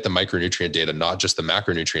to get the micronutrient data, not just the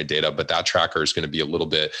macronutrient data, but that tracker is going to be a little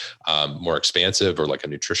bit more expansive, or like a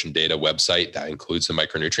nutrition data website that includes the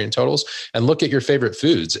micronutrient totals. And look at your favorite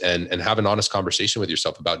foods and have an honest conversation with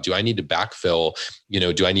yourself about, do I need to backfill?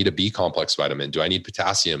 Do I need a B complex vitamin? Do I need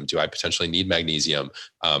potassium? Do I potentially need magnesium?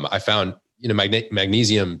 I found,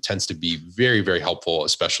 magnesium tends to be very, very helpful,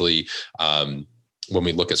 especially when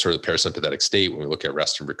we look at sort of the parasympathetic state, when we look at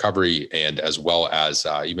rest and recovery, and as well as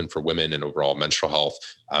even for women and overall menstrual health,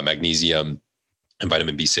 magnesium and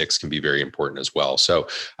vitamin B6 can be very important as well. So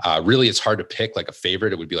really, it's hard to pick like a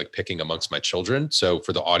favorite. It would be like picking amongst my children. So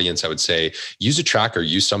for the audience, I would say use a tracker,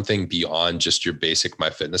 use something beyond just your basic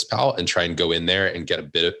MyFitnessPal, and try and go in there and get a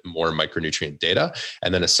bit more micronutrient data,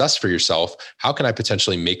 and then assess for yourself, how can I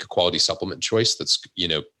potentially make a quality supplement choice that's,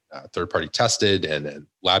 third-party tested and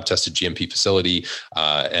lab tested GMP facility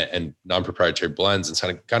and non-proprietary blends,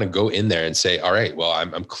 and kind of go in there and say, all right, well,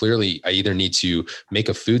 I'm clearly, I either need to make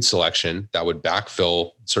a food selection that would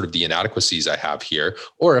backfill sort of the inadequacies I have here,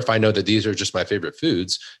 or if I know that these are just my favorite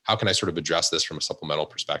foods, how can I sort of address this from a supplemental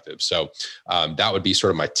perspective? So that would be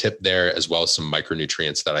sort of my tip there, as well as some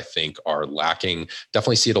micronutrients that I think are lacking.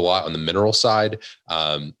 Definitely see it a lot on the mineral side,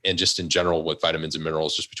 and just in general with vitamins and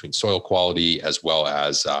minerals, just between soil quality as well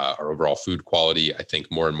as our overall food quality. I think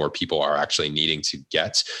more and more people are actually needing to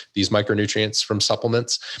get these micronutrients from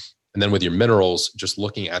supplements. And then with your minerals, just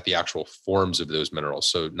looking at the actual forms of those minerals.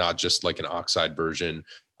 So not just like an oxide version.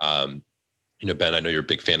 Ben, I know you're a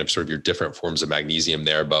big fan of sort of your different forms of magnesium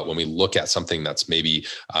there, but when we look at something that's maybe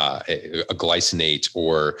a glycinate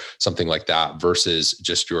or something like that versus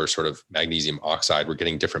just your sort of magnesium oxide, we're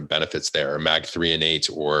getting different benefits there.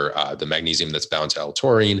 Mag-threonate or the magnesium that's bound to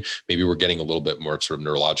L-taurine, maybe we're getting a little bit more sort of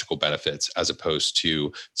neurological benefits, as opposed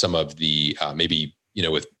to some of the maybe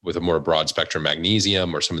with a more broad spectrum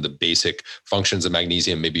magnesium, or some of the basic functions of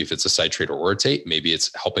magnesium. Maybe if it's a citrate or orotate, maybe it's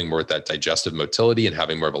helping more with that digestive motility and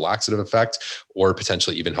having more of a laxative effect, or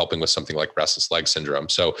potentially even helping with something like restless leg syndrome.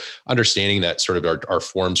 So understanding that sort of our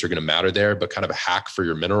forms are going to matter there, but kind of a hack for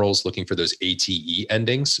your minerals, looking for those ATE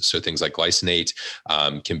endings. So things like glycinate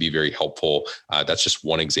can be very helpful. That's just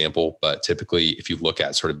one example, but typically if you look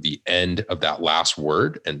at sort of the end of that last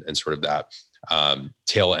word and sort of that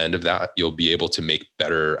tail end of that, you'll be able to make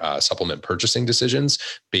better supplement purchasing decisions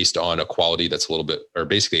based on a quality that's a little bit, or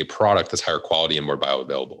basically a product that's higher quality and more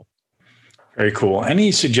bioavailable. Very cool.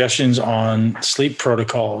 Any suggestions on sleep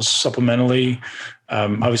protocols supplementally?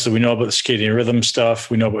 Obviously, we know about the circadian rhythm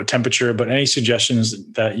stuff. We know about temperature, but any suggestions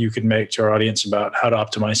that you could make to our audience about how to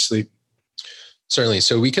optimize sleep? Certainly.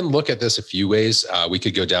 So we can look at this a few ways. We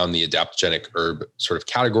could go down the adaptogenic herb sort of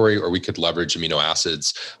category, or we could leverage amino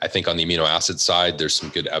acids. I think on the amino acid side, there's some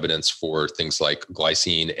good evidence for things like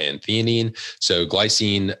glycine and theanine. So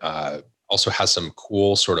glycine also has some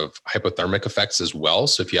cool sort of hypothermic effects as well.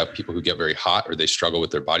 So if you have people who get very hot, or they struggle with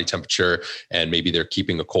their body temperature, and maybe they're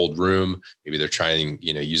keeping a cold room, maybe they're trying,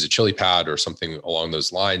 use a chili pad or something along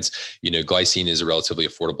those lines, glycine is a relatively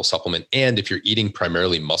affordable supplement. And if you're eating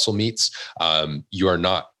primarily muscle meats, you are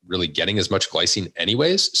not really getting as much glycine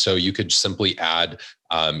anyways. So you could simply add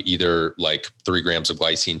either like 3 grams of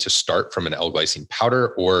glycine to start from an L-glycine powder,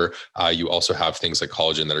 or you also have things like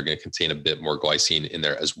collagen that are going to contain a bit more glycine in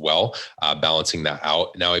there as well, balancing that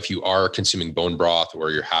out. Now, if you are consuming bone broth, or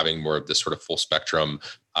you're having more of this sort of full spectrum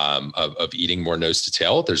of eating more nose to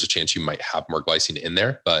tail, there's a chance you might have more glycine in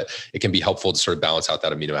there, but it can be helpful to sort of balance out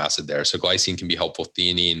that amino acid there. So glycine can be helpful,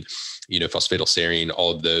 theanine, phosphatidylserine,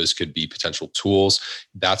 all of those could be potential tools.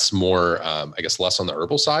 That's more, less on the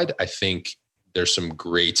herbal side. I think there's some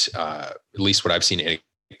great, at least what I've seen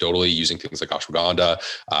anecdotally, using things like ashwagandha,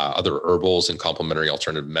 other herbals and complementary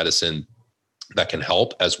alternative medicine that can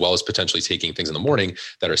help, as well as potentially taking things in the morning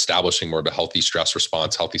that are establishing more of a healthy stress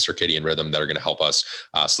response, healthy circadian rhythm that are going to help us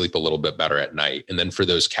sleep a little bit better at night. And then for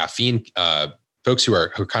those caffeine folks who are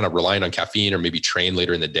kind of relying on caffeine or maybe train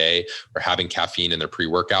later in the day or having caffeine in their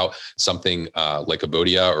pre-workout, something like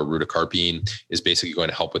Avodia or rutacarpine is basically going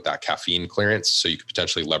to help with that caffeine clearance. So you could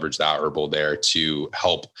potentially leverage that herbal there to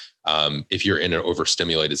help if you're in an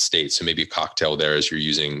overstimulated state. So maybe a cocktail there as you're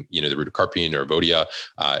using, the rutacarpine or Avodia.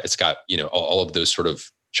 It's got, all of those sort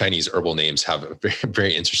of Chinese herbal names have a very,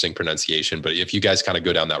 very interesting pronunciation. But if you guys kind of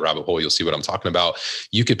go down that rabbit hole, you'll see what I'm talking about.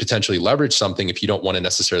 You could potentially leverage something if you don't want to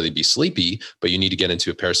necessarily be sleepy, but you need to get into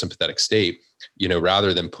a parasympathetic state,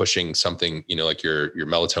 rather than pushing something, like your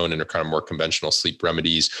melatonin or kind of more conventional sleep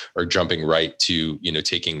remedies, or jumping right to,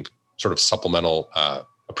 taking sort of supplemental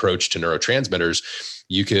approach to neurotransmitters.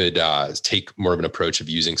 You could take more of an approach of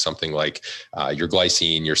using something like your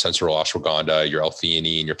glycine, your sensoryl ashwagandha, your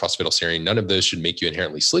L-theanine, your phosphatidylserine. None of those should make you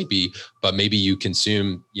inherently sleepy, but maybe you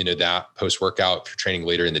consume, that post-workout if you're training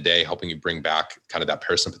later in the day, helping you bring back kind of that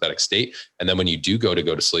parasympathetic state. And then when you do go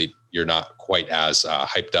to sleep, you're not quite as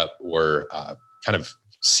hyped up or kind of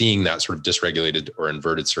seeing that sort of dysregulated or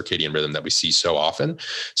inverted circadian rhythm that we see so often.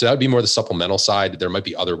 So that would be more the supplemental side. There might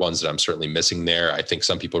be other ones that I'm certainly missing there. I think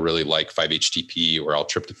some people really like 5-HTP or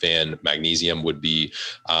L-tryptophan. Magnesium would be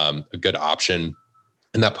a good option.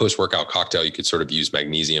 In that post-workout cocktail, you could sort of use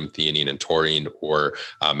magnesium, theanine, and taurine, or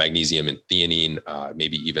magnesium and theanine,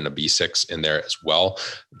 maybe even a B6 in there as well.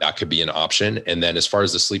 That could be an option. And then as far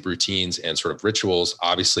as the sleep routines and sort of rituals,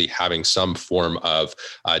 obviously having some form of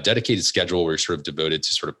dedicated schedule where you're sort of devoted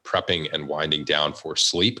to sort of prepping and winding down for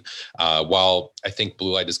sleep. While I think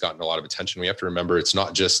blue light has gotten a lot of attention, we have to remember it's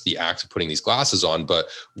not just the act of putting these glasses on, but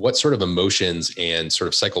what sort of emotions and sort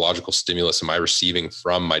of psychological stimulus am I receiving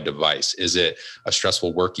from my device? Is it a stressful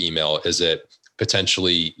work email? Is it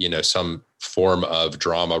potentially, some form of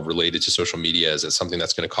drama related to social media? Is it something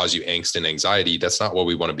that's going to cause you angst and anxiety? That's not what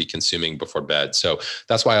we want to be consuming before bed. So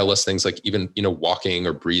that's why I list things like even, walking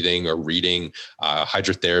or breathing or reading,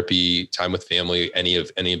 hydrotherapy, time with family, any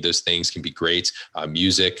of those things can be great.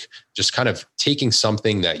 Music, just kind of taking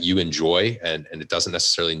something that you enjoy, and it doesn't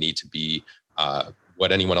necessarily need to be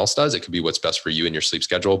what anyone else does. It could be what's best for you and your sleep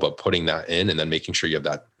schedule, but putting that in and then making sure you have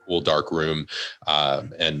that cool, dark room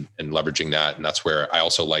and leveraging that. And that's where I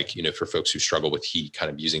also like, for folks who struggle with heat, kind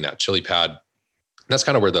of using that chili pad. And that's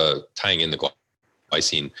kind of where the tying in the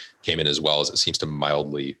glycine came in as well, as it seems to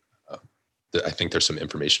mildly, I think there's some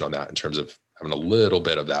information on that in terms of having a little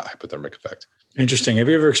bit of that hypothermic effect. Interesting. Have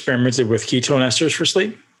you ever experimented with ketone esters for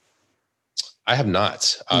sleep? I have not.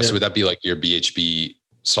 So would that be like your BHB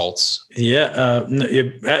salts? Yeah.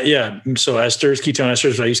 So esters, ketone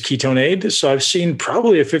esters, I use ketone aid. So I've seen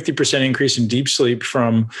probably a 50% increase in deep sleep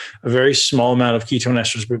from a very small amount of ketone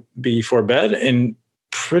esters before bed. And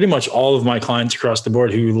pretty much all of my clients across the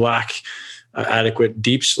board who lack adequate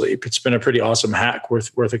deep sleep, it's been a pretty awesome hack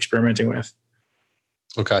worth experimenting with.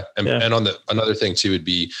 Okay. And on another thing too would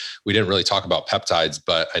be, we didn't really talk about peptides,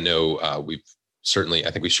 but I know I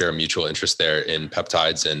think we share a mutual interest there in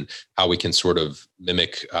peptides and how we can sort of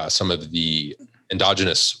mimic some of the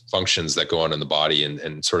endogenous functions that go on in the body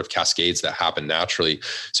and sort of cascades that happen naturally.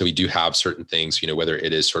 So we do have certain things, whether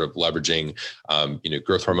it is sort of leveraging,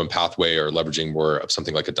 growth hormone pathway or leveraging more of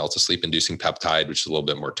something like a delta sleep inducing peptide, which is a little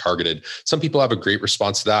bit more targeted. Some people have a great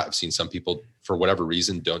response to that. I've seen some people, for whatever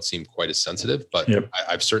reason, don't seem quite as sensitive, but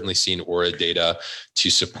I've certainly seen aura data to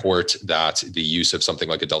support that the use of something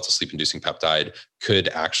like a delta sleep inducing peptide could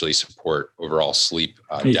actually support overall sleep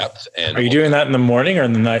depth. And are you doing that in the morning or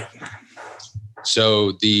in the night?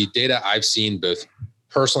 So the data I've seen both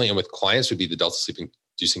personally and with clients would be the delta sleep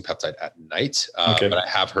inducing peptide at night. But I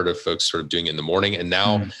have heard of folks sort of doing it in the morning. And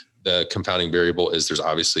now the confounding variable is there's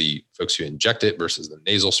obviously folks who inject it versus the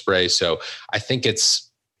nasal spray. So I think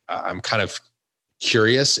I'm kind of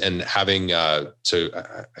curious and having, so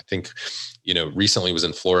I think, recently was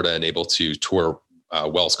in Florida and able to tour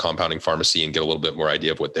Wells Compounding Pharmacy and get a little bit more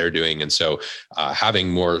idea of what they're doing. And so having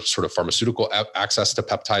more sort of pharmaceutical access to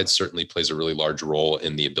peptides certainly plays a really large role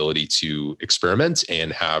in the ability to experiment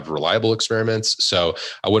and have reliable experiments. So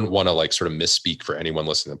I wouldn't want to sort of misspeak for anyone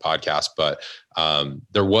listening to the podcast, but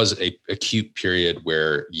there was a acute period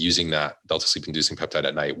where using that delta sleep inducing peptide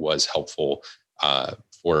at night was helpful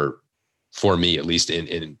for me, at least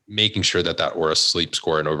in making sure that aura sleep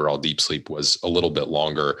score and overall deep sleep was a little bit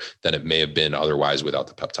longer than it may have been otherwise without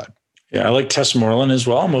the peptide. Yeah, I like tesamorelin as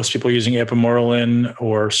well. Most people are using ipamorelin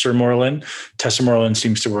or sermorelin. Tesamorelin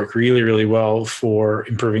seems to work really, really well for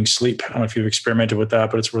improving sleep. I don't know if you've experimented with that,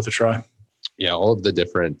 but it's worth a try. Yeah, all of the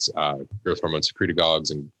different growth hormone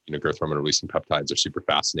secretagogues and growth hormone releasing peptides are super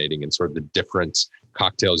fascinating, and sort of the different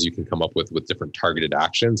cocktails you can come up with different targeted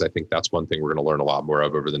actions. I think that's one thing we're going to learn a lot more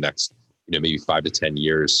of over the next maybe 5 to 10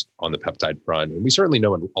 years on the peptide front. And we certainly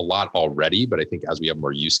know a lot already, but I think as we have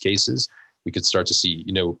more use cases, we could start to see,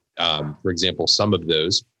 for example, some of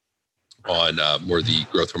those on more the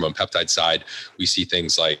growth hormone peptide side. We see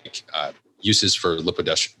things like uses for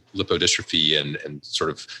lipodystrophy and sort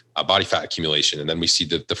of body fat accumulation. And then we see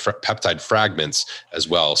the peptide fragments as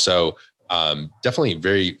well. So definitely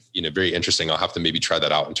very, very interesting. I'll have to maybe try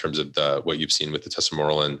that out in terms of what you've seen with the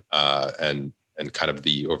tesamorelin and kind of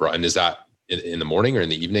the overall. And is that in the morning or in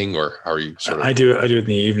the evening, or how are you sort of? I do it in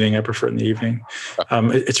the evening. I prefer it in the evening.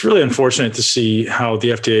 It's really unfortunate to see how the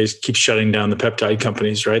FDA keeps shutting down the peptide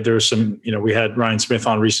companies, right? There was some, we had Ryan Smith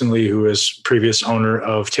on recently, who is previous owner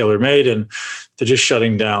of TaylorMade, and they're just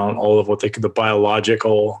shutting down all of the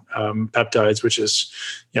biological peptides, which is,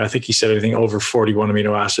 I think he said anything over 41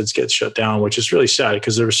 amino acids gets shut down, which is really sad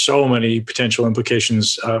because there are so many potential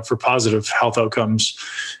implications for positive health outcomes.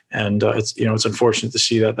 And it's unfortunate to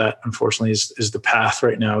see that unfortunately is the path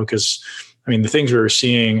right now, because the things we're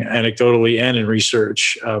seeing anecdotally and in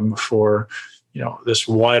research for this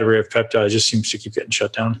wide array of peptides just seems to keep getting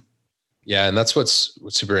shut down. Yeah, and that's what's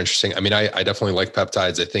super interesting. I definitely like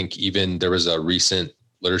peptides. I think even there was a recent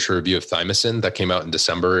literature review of thymosin that came out in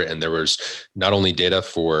December, and there was not only data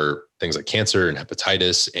for things like cancer and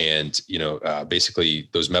hepatitis and, basically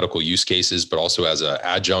those medical use cases, but also as an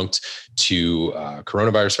adjunct to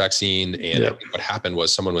coronavirus vaccine. And what happened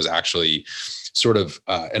was someone was actually sort of,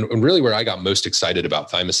 and really where I got most excited about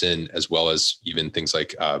thymosin, as well as even things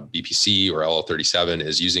like BPC or LL37,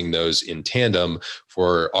 is using those in tandem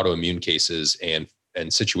for autoimmune cases and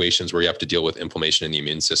situations where you have to deal with inflammation in the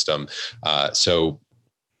immune system. So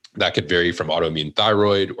that could vary from autoimmune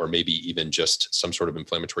thyroid, or maybe even just some sort of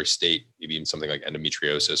inflammatory state, maybe even something like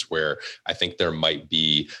endometriosis, where I think there might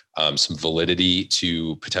be some validity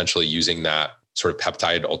to potentially using that sort of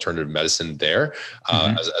peptide alternative medicine there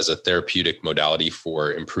as a therapeutic modality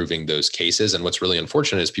for improving those cases. And what's really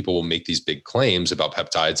unfortunate is people will make these big claims about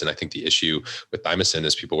peptides. And I think the issue with thymosin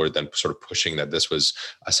is people were then sort of pushing that this was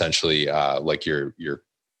essentially like your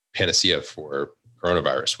panacea for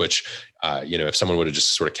coronavirus, which, if someone would have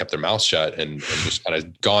just sort of kept their mouth shut and just kind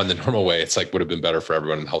of gone the normal way, it's like would have been better for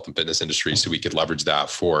everyone in the health and fitness industry. So we could leverage that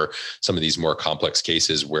for some of these more complex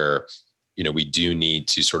cases where, we do need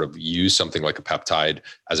to sort of use something like a peptide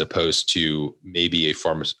as opposed to maybe a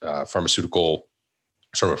pharmaceutical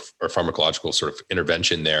sort of or pharmacological sort of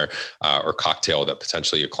intervention there or cocktail that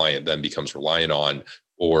potentially a client then becomes reliant on,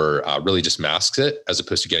 or really just masks it, as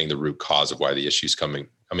opposed to getting the root cause of why the issue is coming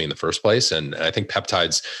in the first place. And I think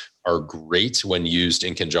peptides are great when used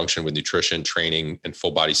in conjunction with nutrition, training, and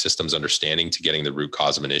full body systems understanding to getting the root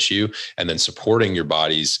cause of an issue, and then supporting your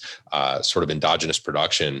body's sort of endogenous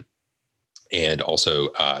production, and also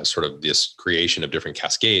sort of this creation of different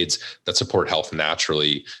cascades that support health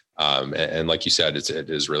naturally. And like you said, it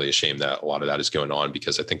is really a shame that a lot of that is going on,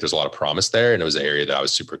 because I think there's a lot of promise there. And it was an area that I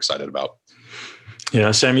was super excited about.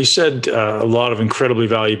 Yeah, Sam, you said a lot of incredibly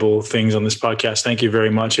valuable things on this podcast. Thank you very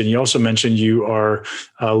much. And you also mentioned you are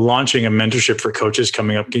launching a mentorship for coaches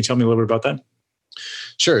coming up. Can you tell me a little bit about that?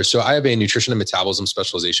 Sure. So I have a nutrition and metabolism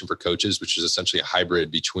specialization for coaches, which is essentially a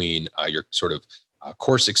hybrid between your sort of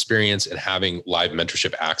course experience and having live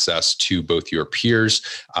mentorship access to both your peers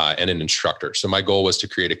and an instructor. So my goal was to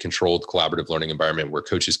create a controlled collaborative learning environment where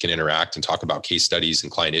coaches can interact and talk about case studies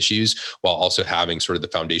and client issues, while also having sort of the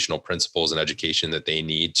foundational principles and education that they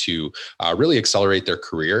need to really accelerate their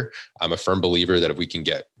career. I'm a firm believer that if we can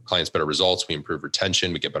get clients better results, we improve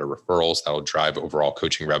retention, we get better referrals, that'll drive overall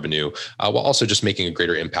coaching revenue, while also just making a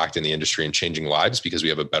greater impact in the industry and changing lives, because we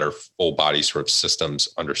have a better full body sort of systems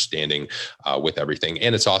understanding with everything.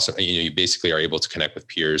 And it's awesome. You basically are able to connect with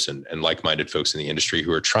peers and like-minded folks in the industry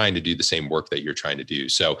who are trying to do the same work that you're trying to do.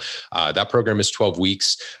 So that program is 12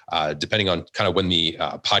 weeks, depending on kind of when the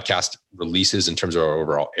podcast releases in terms of our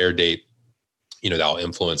overall air date. That'll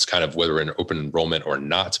influence kind of whether we're in open enrollment or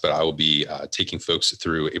not, but I will be taking folks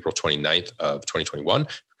through April 29th of 2021.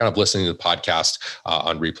 Kind of listening to the podcast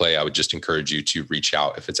on replay, I would just encourage you to reach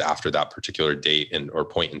out if it's after that particular date or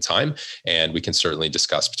point in time. And we can certainly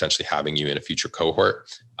discuss potentially having you in a future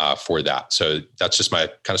cohort for that. So that's just my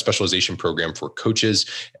kind of specialization program for coaches.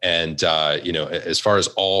 And, as far as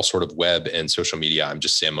all sort of web and social media, I'm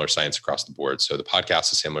just Sam Miller Science across the board. So the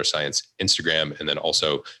podcast is Sam Miller Science, Instagram, and then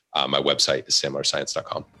also my website is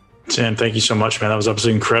sammillerscience.com. Sam, thank you so much, man. That was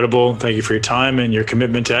absolutely incredible. Thank you for your time and your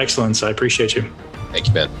commitment to excellence. I appreciate you. Thank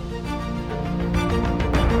you, Ben.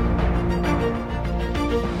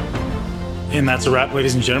 And that's a wrap,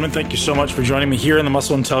 ladies and gentlemen. Thank you so much for joining me here in the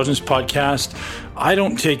Muscle Intelligence Podcast. I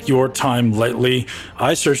don't take your time lightly.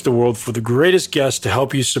 I search the world for the greatest guests to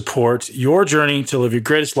help you support your journey to live your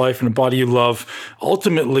greatest life in a body you love,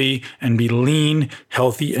 ultimately, and be lean,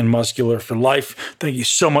 healthy, and muscular for life. Thank you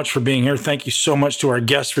so much for being here. Thank you so much to our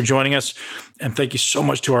guests for joining us. And thank you so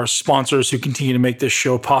much to our sponsors who continue to make this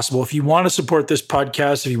show possible. If you want to support this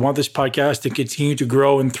podcast, if you want this podcast to continue to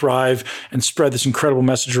grow and thrive and spread this incredible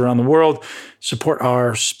message around the world, support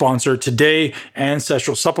our sponsor today,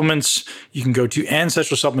 Ancestral Supplements. You can go to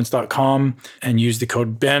ancestralsupplements.com and use the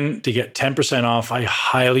code BEN to get 10% off. I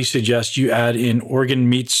highly suggest you add in organ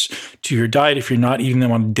meats to your diet. If you're not eating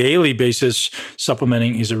them on a daily basis,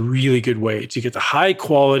 supplementing is a really good way to get the high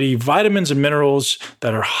quality vitamins and minerals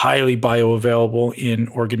that are highly bioavailable in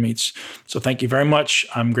organ meats. So thank you very much.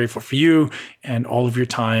 I'm grateful for you and all of your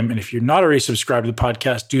time. And if you're not already subscribed to the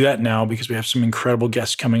podcast, do that now, because we have some incredible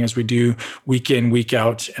guests coming as we do week in, week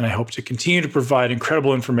out. And I hope to continue to provide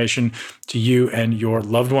incredible information to you and your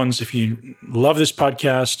loved ones. If you love this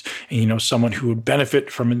podcast and you know someone who would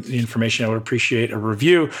benefit from the information, I would appreciate a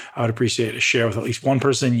review. I would appreciate a share with at least one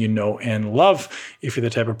person you know and love, if you're the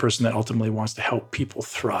type of person that ultimately wants to help people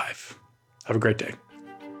thrive. Have a great day.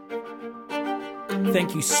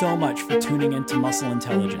 Thank you so much for tuning into Muscle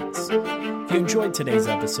Intelligence. If you enjoyed today's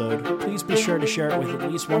episode, please be sure to share it with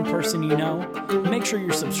at least one person you know. Make sure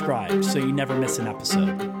you're subscribed so you never miss an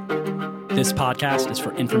episode. This podcast is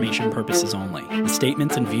for information purposes only. The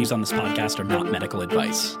statements and views on this podcast are not medical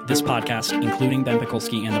advice. This podcast, including Ben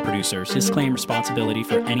Pekulski and the producers, disclaim responsibility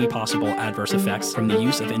for any possible adverse effects from the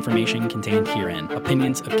use of information contained herein.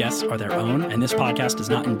 Opinions of guests are their own, and this podcast does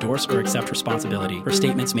not endorse or accept responsibility for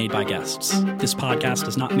statements made by guests. This podcast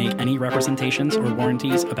does not make any representations or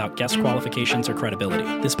warranties about guest qualifications or credibility.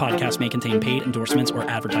 This podcast may contain paid endorsements or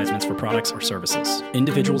advertisements for products or services.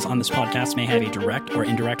 Individuals on this podcast may have a direct or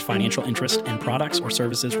indirect financial interest in products or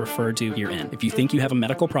services referred to herein. If you think you have a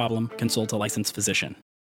medical problem, consult a licensed physician.